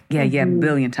 Like, yeah, a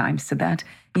billion times to that.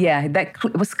 Yeah, that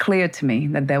was clear to me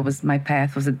that was my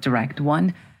path was a direct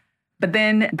one. But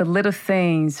then the little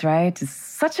things, right? It's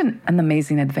such an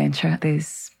amazing adventure,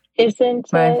 this.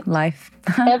 Isn't it? Life.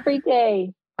 Every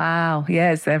day. Wow.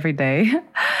 Yes, every day.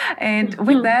 And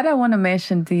with that, I want to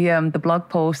mention the blog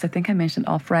post. I think I mentioned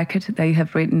off record that you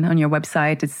have written on your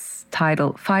website. It's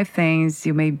titled 5 Things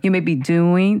You May Be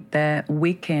Doing That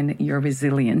Weaken Your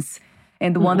Resilience.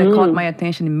 And the one that caught my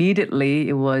attention immediately,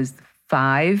 it was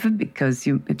 5, because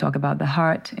you talk about the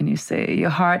heart and you say your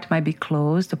heart might be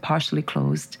closed or partially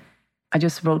closed. I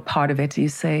just wrote part of it. You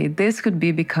say, this could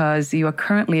be because you are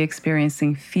currently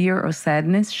experiencing fear or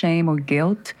sadness, shame or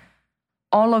guilt.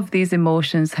 All of these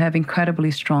emotions have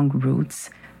incredibly strong roots.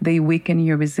 They weaken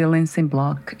your resilience and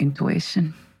block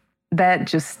intuition. That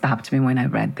just stopped me when I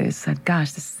read this. I said,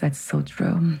 gosh, that's so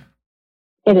true.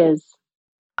 It is.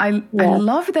 I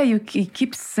love that you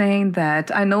keep saying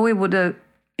that. I know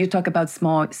you talk about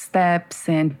small steps,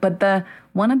 but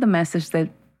one of the messages that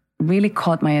really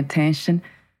caught my attention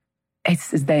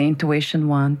is the intuition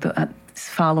one,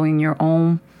 following your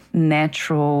own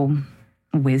natural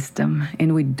wisdom.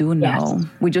 And we do know. Yes.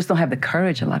 We just don't have the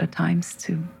courage a lot of times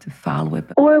to follow it.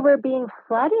 Or we're being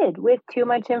flooded with too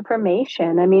much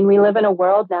information. I mean, we live in a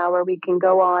world now where we can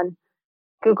go on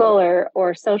Google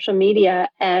or social media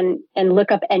and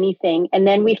look up anything. And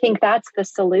then we think that's the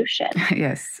solution.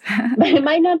 Yes. But it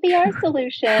might not be our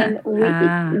solution.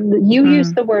 You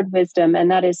use the word wisdom, and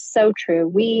that is so true.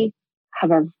 We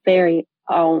have our very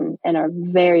own and our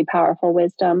very powerful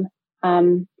wisdom.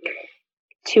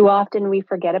 Too often we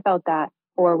forget about that,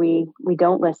 or we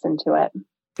don't listen to it.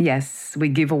 Yes, we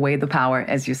give away the power,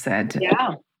 as you said.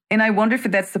 Yeah. And I wonder if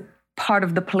that's the part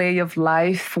of the play of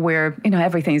life where,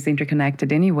 everything is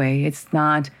interconnected anyway. It's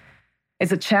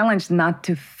a challenge not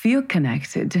to feel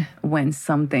connected when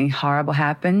something horrible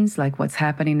happens, like what's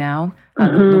happening now,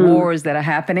 the wars that are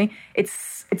happening.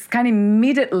 It's kind of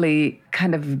immediately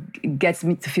gets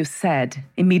me to feel sad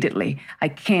immediately. I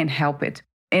can't help it.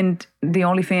 And the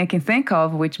only thing I can think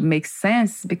of, which makes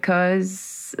sense,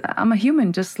 because I'm a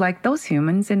human just like those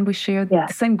humans, and we share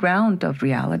the same ground of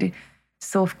reality.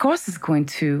 So of course it's going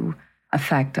to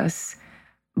affect us.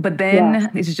 But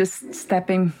then it's just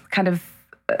stepping,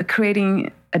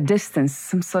 creating a distance,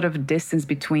 some sort of distance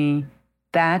between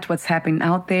what's happening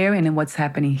out there, and then what's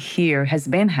happening here, has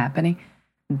been happening.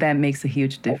 That makes a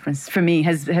huge difference. For me,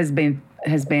 has been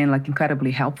like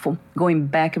incredibly helpful. Going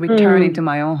back and returning to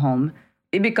my own home,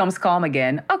 it becomes calm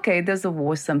again. Okay, there's a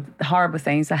war, some horrible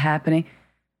things are happening.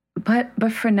 But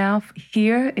for now,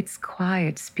 here, it's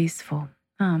quiet, it's peaceful.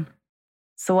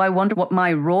 So I wonder what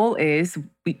my role is.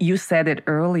 You said it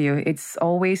earlier. It's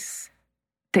always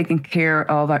taking care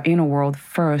of our inner world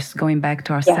first, going back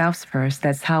to ourselves first.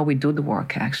 That's how we do the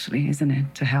work, actually, isn't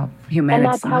it? To help humanity.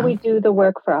 And that's how we do the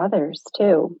work for others,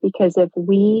 too. Because if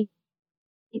we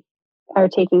are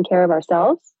taking care of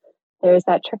ourselves, there's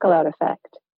that trickle-out effect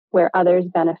where others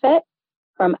benefit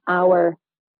from our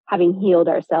having healed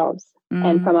ourselves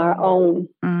and from our own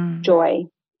joy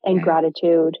and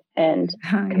gratitude and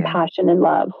compassion and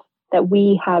love that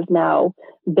we have now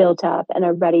built up and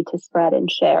are ready to spread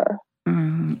and share.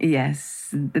 Yes,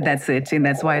 that's it. And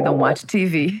that's why I don't watch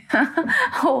TV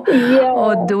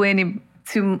or do any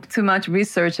too much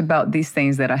research about these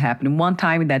things that are happening. One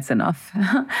time, that's enough.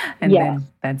 And then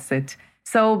that's it.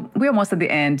 So we're almost at the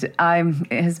end.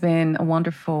 It has been a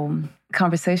wonderful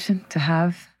conversation to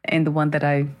have, and the one that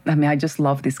I just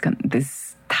love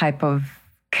this type of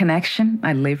connection.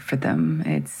 I live for them.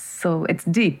 It's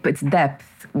deep, it's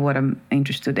depth, what I'm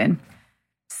interested in.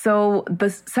 So the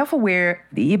Self-Aware,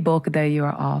 the ebook that you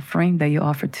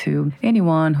offer to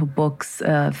anyone who books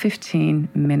a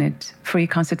 15-minute free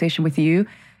consultation with you,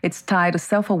 it's titled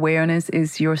Self-Awareness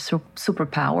is Your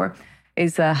Superpower.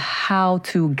 Is a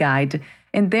how-to guide.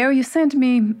 And there you sent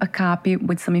me a copy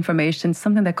with some information.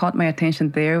 Something that caught my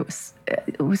attention there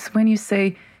was when you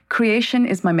say, creation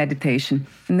is my meditation.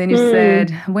 And then you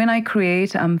said, when I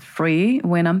create, I'm free.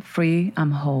 When I'm free,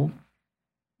 I'm whole.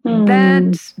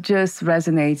 That just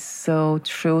resonates so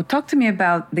true. Talk to me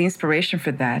about the inspiration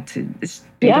for that. It's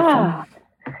beautiful.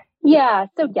 Yeah.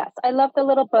 So yes, I love the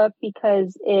little book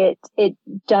because it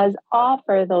does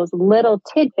offer those little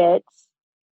tidbits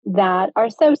that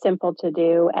are so simple to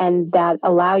do and that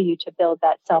allow you to build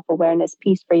that self-awareness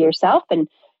piece for yourself. And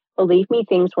believe me,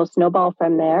 things will snowball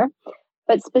from there.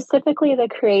 but specifically the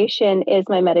creation is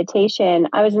my meditation.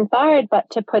 I was inspired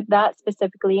to put that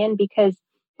specifically in because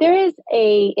there is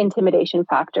a intimidation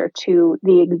factor to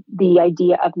the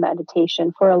idea of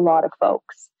meditation for a lot of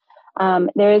folks.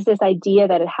 There is this idea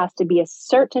that it has to be a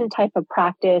certain type of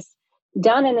practice,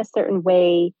 done in a certain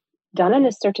way, done in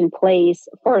a certain place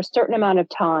for a certain amount of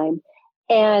time.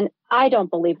 And I don't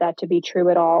believe that to be true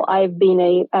at all. I've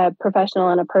been a professional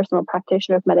and a personal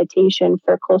practitioner of meditation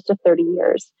for close to 30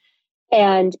 years.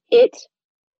 And it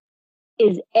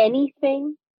is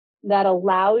anything that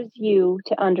allows you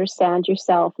to understand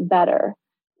yourself better,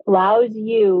 allows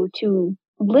you to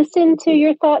listen to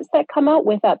your thoughts that come up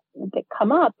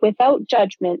without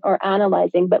judgment or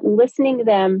analyzing, but listening to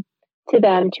them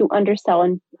to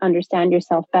understand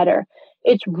yourself better.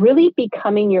 It's really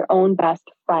becoming your own best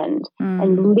friend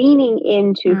and leaning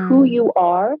into who you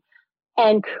are.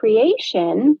 And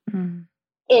creation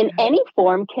in any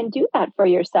form can do that for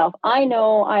yourself. I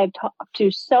know I've talked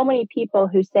to so many people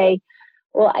who say,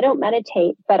 well, I don't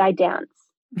meditate, but I dance.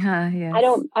 Yes.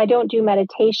 I don't do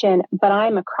meditation, but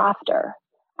I'm a crafter.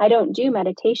 I don't do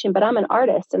meditation, but I'm an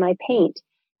artist and I paint.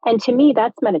 And to me,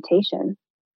 that's meditation.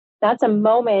 That's a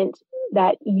moment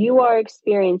that you are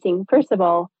experiencing. First of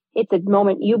all, it's a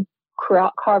moment you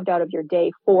carved out of your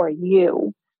day for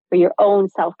you, for your own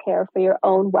self-care, for your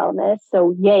own wellness.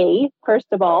 So yay, first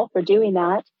of all, for doing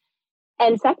that.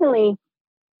 And secondly,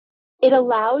 it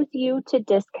allows you to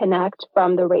disconnect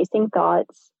from the racing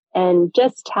thoughts and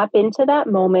just tap into that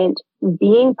moment,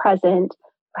 being present.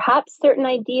 Perhaps certain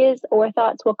ideas or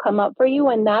thoughts will come up for you,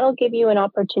 and that'll give you an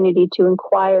opportunity to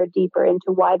inquire deeper into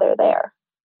why they're there.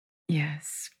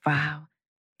 Yes. Wow.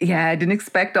 Yeah, I didn't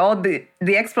expect all the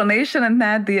explanation and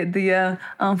that the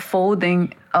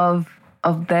unfolding of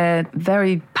that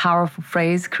very powerful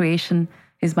phrase. Creation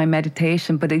is my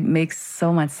meditation, but it makes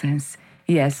so much sense.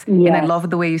 Yes. And I love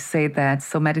the way you say that.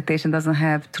 So meditation doesn't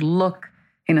have to look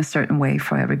in a certain way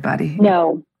for everybody.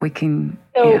 No. We can...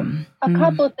 So a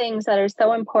couple of things that are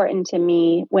so important to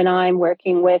me when I'm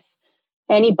working with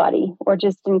anybody or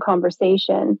just in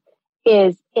conversation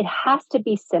is it has to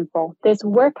be simple. This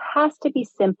work has to be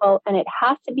simple and it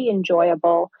has to be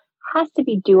enjoyable, has to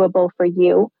be doable for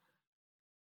you.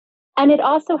 And it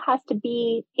also has to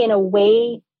be in a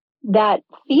way that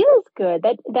feels good,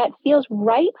 that feels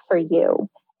right for you.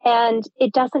 And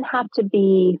it doesn't have to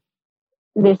be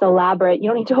this elaborate, you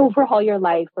don't need to overhaul your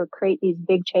life or create these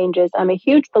big changes. I'm a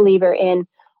huge believer in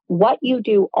what you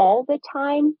do all the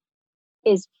time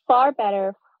is far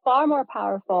better, far more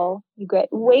powerful. You get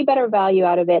way better value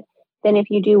out of it than if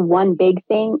you do one big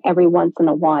thing every once in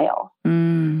a while.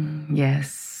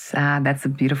 Yes, that's a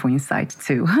beautiful insight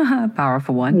too.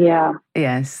 Powerful one. Yeah.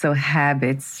 Yes. So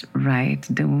habits, right?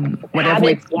 Doing whatever.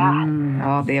 Habits,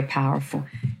 they are powerful.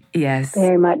 Yes.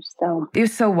 Very much so. You're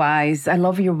so wise. I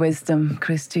love your wisdom,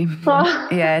 Christy.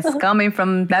 Yes, coming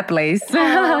from that place.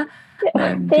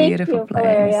 Thank beautiful you,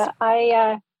 place.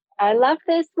 Valeria. I love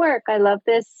this work. I love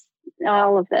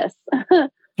all of this.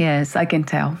 Yes, I can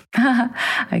tell.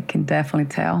 I can definitely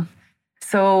tell.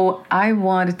 So I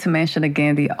wanted to mention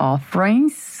again the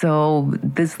offerings. So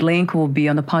this link will be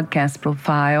on the podcast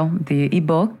profile, the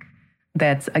ebook.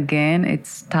 That's, again,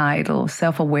 it's titled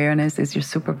Self-Awareness is Your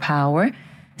Superpower.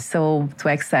 So to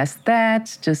access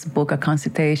that, just book a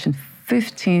consultation,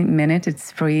 15 minutes,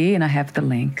 it's free, and I have the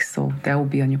link. So that will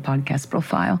be on your podcast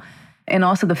profile. And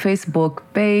also the Facebook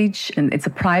page, and it's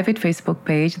a private Facebook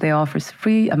page. They offer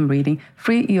free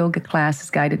yoga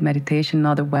classes, guided meditation, and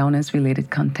other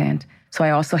wellness-related content. So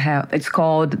I also have, it's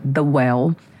called The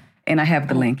Well, and I have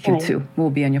the link here too. Will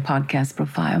be on your podcast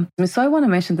profile. So I want to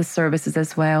mention the services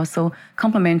as well. So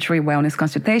complimentary wellness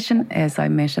consultation, as I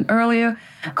mentioned earlier,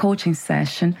 coaching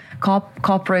session,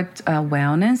 corporate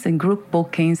wellness, and group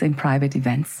bookings and private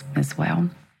events as well.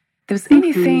 There's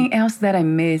anything else that I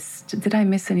missed? Did I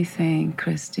miss anything,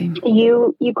 Christy?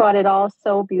 You got it all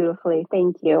so beautifully.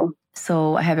 Thank you.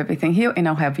 So I have everything here, and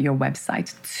I'll have your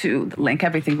website too. The link,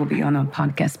 everything will be on our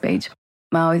podcast page.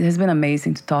 Wow, it has been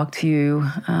amazing to talk to you.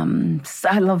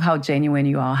 I love how genuine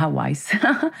you are, how wise.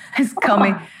 It's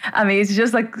coming. I mean, it's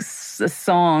just like a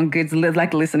song. It's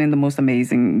like listening to the most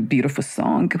amazing, beautiful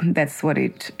song. That's what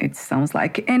it sounds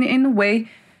like. And in a way,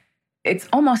 it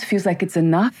almost feels like it's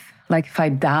enough. Like if I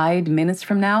died minutes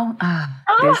from now,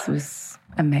 this was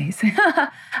amazing.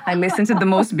 I listened to the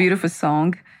most beautiful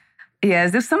song.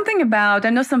 Yes, there's something about, I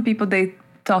know some people, they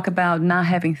talk about not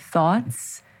having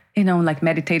thoughts, like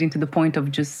meditating to the point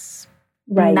of just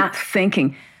not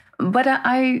thinking. But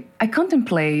I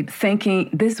contemplate thinking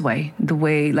this way, the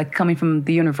way, like coming from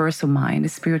the universal mind, the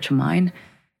spiritual mind.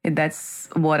 That's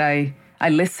what I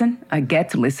listen. I get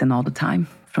to listen all the time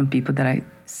from people that I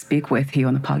speak with you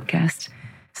on the podcast.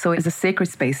 So it's a sacred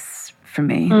space for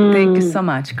me. Thank you so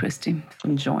much, Christy, for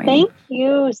joining. Thank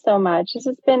you so much. This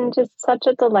has been just such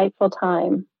a delightful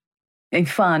time. And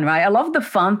fun, right? I love the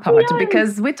fun part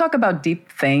because we talk about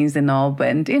deep things and all,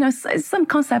 but some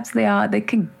concepts they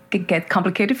can get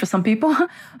complicated for some people,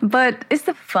 but it's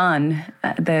the fun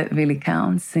that really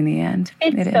counts in the end.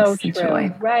 It's so true,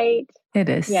 joy. Right? It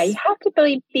is. Yeah, you have to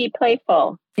be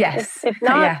playful. Yes. If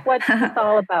not, what's this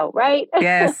all about, right?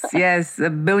 yes, a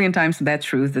billion times that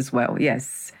truth as well.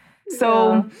 Yes.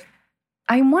 So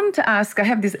I wanted to ask, I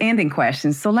have these ending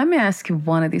questions. So let me ask you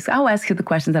one of these. I'll ask you the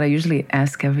questions that I usually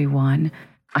ask everyone.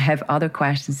 I have other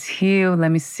questions here.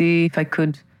 Let me see if I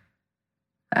could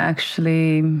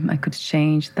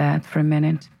change that for a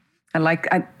minute.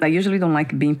 I usually don't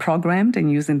like being programmed and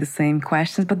using the same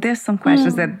questions, but there's some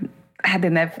questions that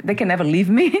they can never leave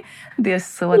me.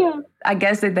 I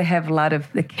guess that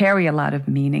they carry a lot of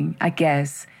meaning, I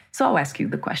guess. So I'll ask you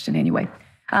the question anyway.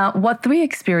 What 3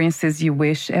 experiences you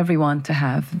wish everyone to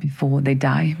have before they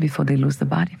die, before they lose the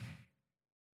body?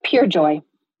 Pure joy.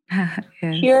 Yes.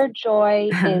 Pure joy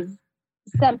is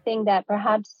something that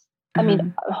perhaps,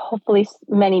 hopefully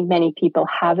many, many people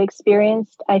have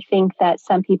experienced. I think that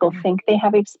some people think they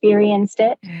have experienced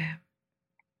it. Yeah.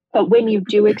 But when you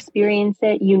do experience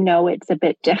it, it's a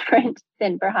bit different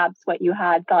than perhaps what you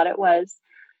had thought it was.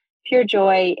 Pure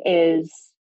joy is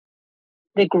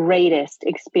the greatest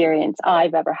experience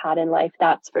I've ever had in life,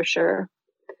 that's for sure.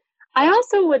 I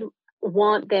also would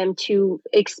want them to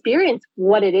experience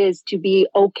what it is to be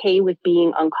okay with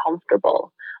being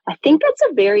uncomfortable. I think that's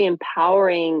a very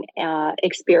empowering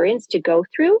experience to go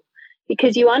through,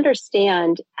 because you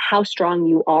understand how strong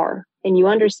you are and you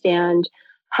understand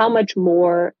how much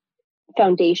more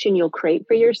foundation you'll create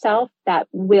for yourself that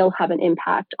will have an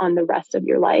impact on the rest of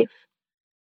your life.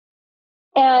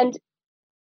 And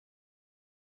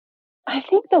I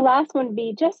think the last one would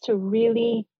be just to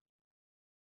really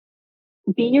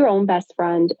be your own best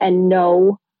friend and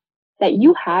know that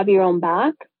you have your own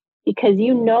back, because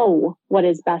you know what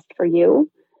is best for you.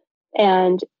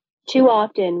 And too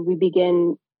often we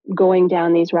begin going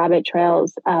down these rabbit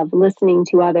trails of listening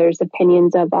to others'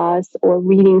 opinions of us or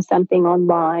reading something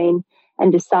online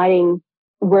and deciding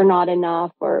we're not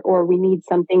enough or we need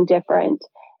something different.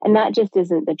 And that just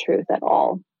isn't the truth at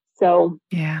all. So,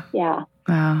 yeah.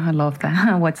 Wow, I love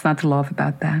that. What's not to love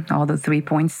about that? All the 3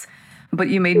 points. But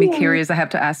you made me curious. I have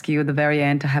to ask you at the very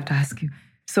end.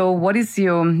 So what is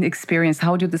your experience?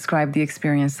 How would you describe the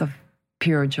experience of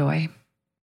pure joy?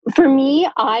 For me,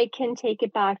 I can take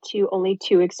it back to only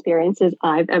 2 experiences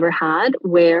I've ever had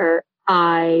where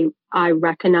I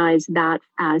recognize that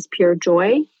as pure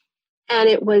joy. And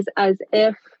it was as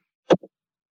if,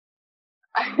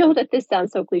 I know that this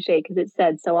sounds so cliche because it's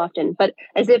said so often, but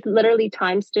as if literally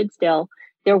time stood still.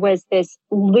 There was this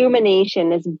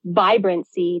illumination, this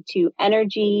vibrancy to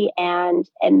energy and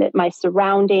my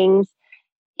surroundings.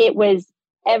 It was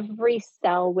every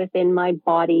cell within my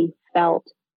body felt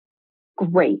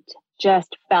great,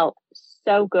 just felt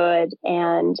so good.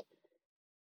 And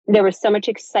there was so much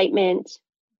excitement.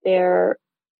 There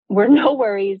were no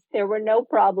worries. There were no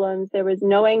problems. There was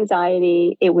no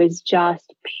anxiety. It was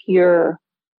just pure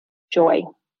joy.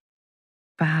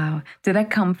 Wow. Did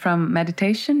that come from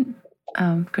meditation?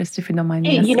 Christy, if you don't mind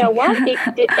me asking. You know what?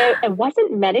 It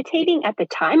wasn't meditating at the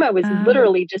time. I was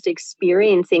literally just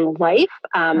experiencing life.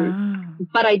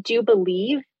 But I do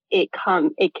believe it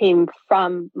came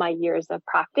from my years of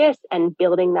practice and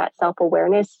building that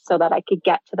self-awareness so that I could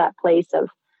get to that place of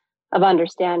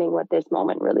understanding what this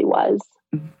moment really was.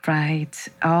 Right.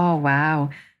 Oh, wow.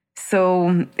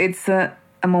 So it's a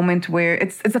moment where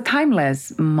it's a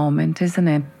timeless moment, isn't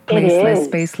it? Placeless,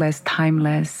 spaceless,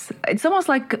 timeless. It's almost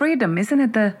like freedom, isn't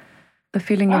it? The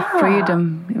feeling of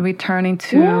freedom, returning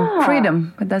to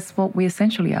freedom. But that's what we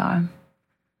essentially are.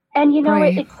 And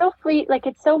it's so free, like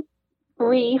it's so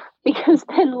brief, because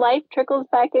then life trickles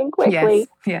back in quickly.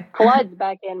 Yes. Floods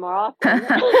back in more often.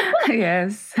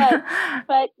 Yes.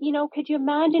 But could you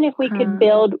imagine if we could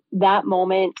build that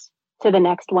moment to the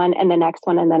next one and the next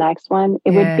one and the next one?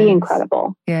 It would be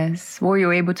incredible. Yes. Were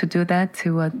you able to do that,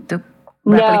 to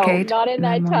No, replicate? not in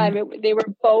that time. They were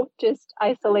both just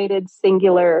isolated,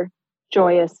 singular,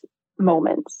 joyous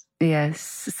moments. Yes.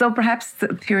 So perhaps the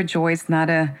pure joy is not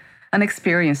an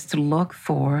experience to look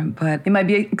for, but it might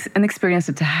be an experience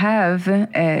to have.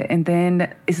 And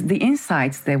then it's the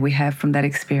insights that we have from that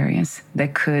experience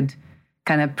that could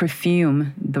kind of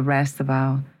perfume the rest of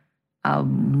our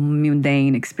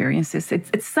mundane experiences.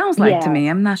 It sounds like to me.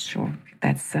 I'm not sure.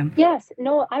 That's yes.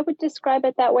 No, I would describe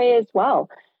it that way as well.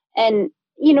 And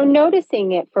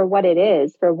noticing it for what it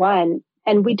is, for one,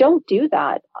 And we don't do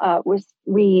that. We're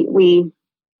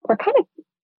kind of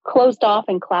closed off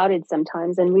and clouded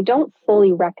sometimes, and we don't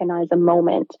fully recognize a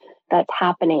moment that's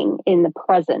happening in the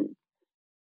present.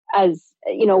 As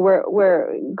you know,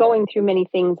 we're going through many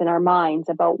things in our minds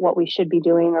about what we should be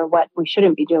doing or what we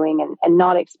shouldn't be doing, and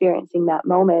not experiencing that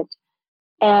moment.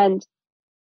 And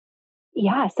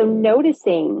yeah, so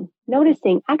noticing,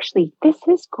 actually, this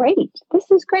is great.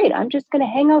 I'm just going to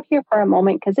hang out here for a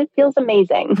moment because it feels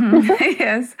amazing.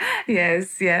 Yes.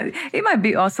 It might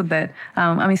be also that,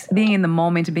 being in the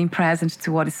moment, being present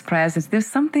to what is present, there's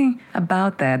something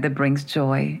about that brings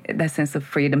joy. That sense of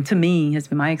freedom, to me, has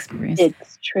been my experience.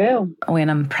 It's true. When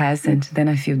I'm present, then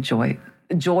I feel joy.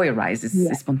 Joy arises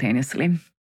spontaneously.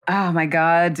 Oh my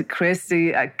God,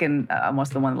 Christy, I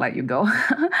almost don't want to let you go.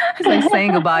 It's like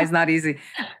saying goodbye is not easy.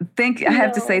 I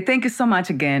have to say, thank you so much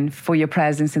again for your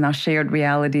presence in our shared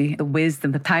reality, the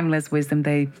wisdom, the timeless wisdom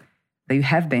that you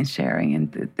have been sharing.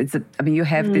 And you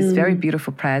have this very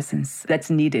beautiful presence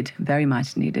that's needed, very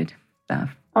much needed,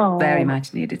 very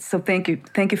much needed. So thank you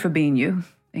for being you.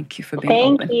 Thank you for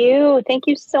being open. Thank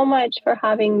you so much for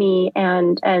having me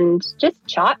and just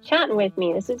chatting with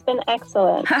me. This has been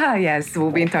excellent. Yes,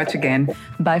 we'll be in touch again.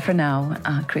 Bye for now,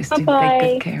 Christy. Bye-bye.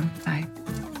 Take good care. Bye.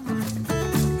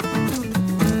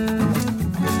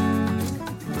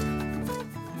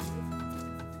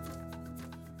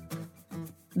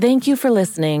 Thank you for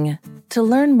listening. To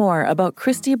learn more about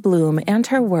Christy Bloom and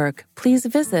her work, please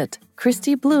visit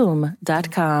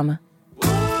ChristyBloom.com.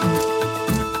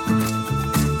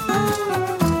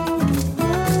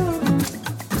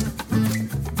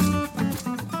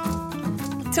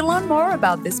 To learn more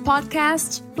about this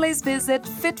podcast, please visit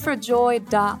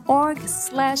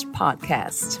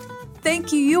fitforjoy.org/podcast.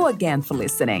 Thank you again for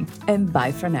listening, and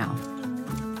bye for now.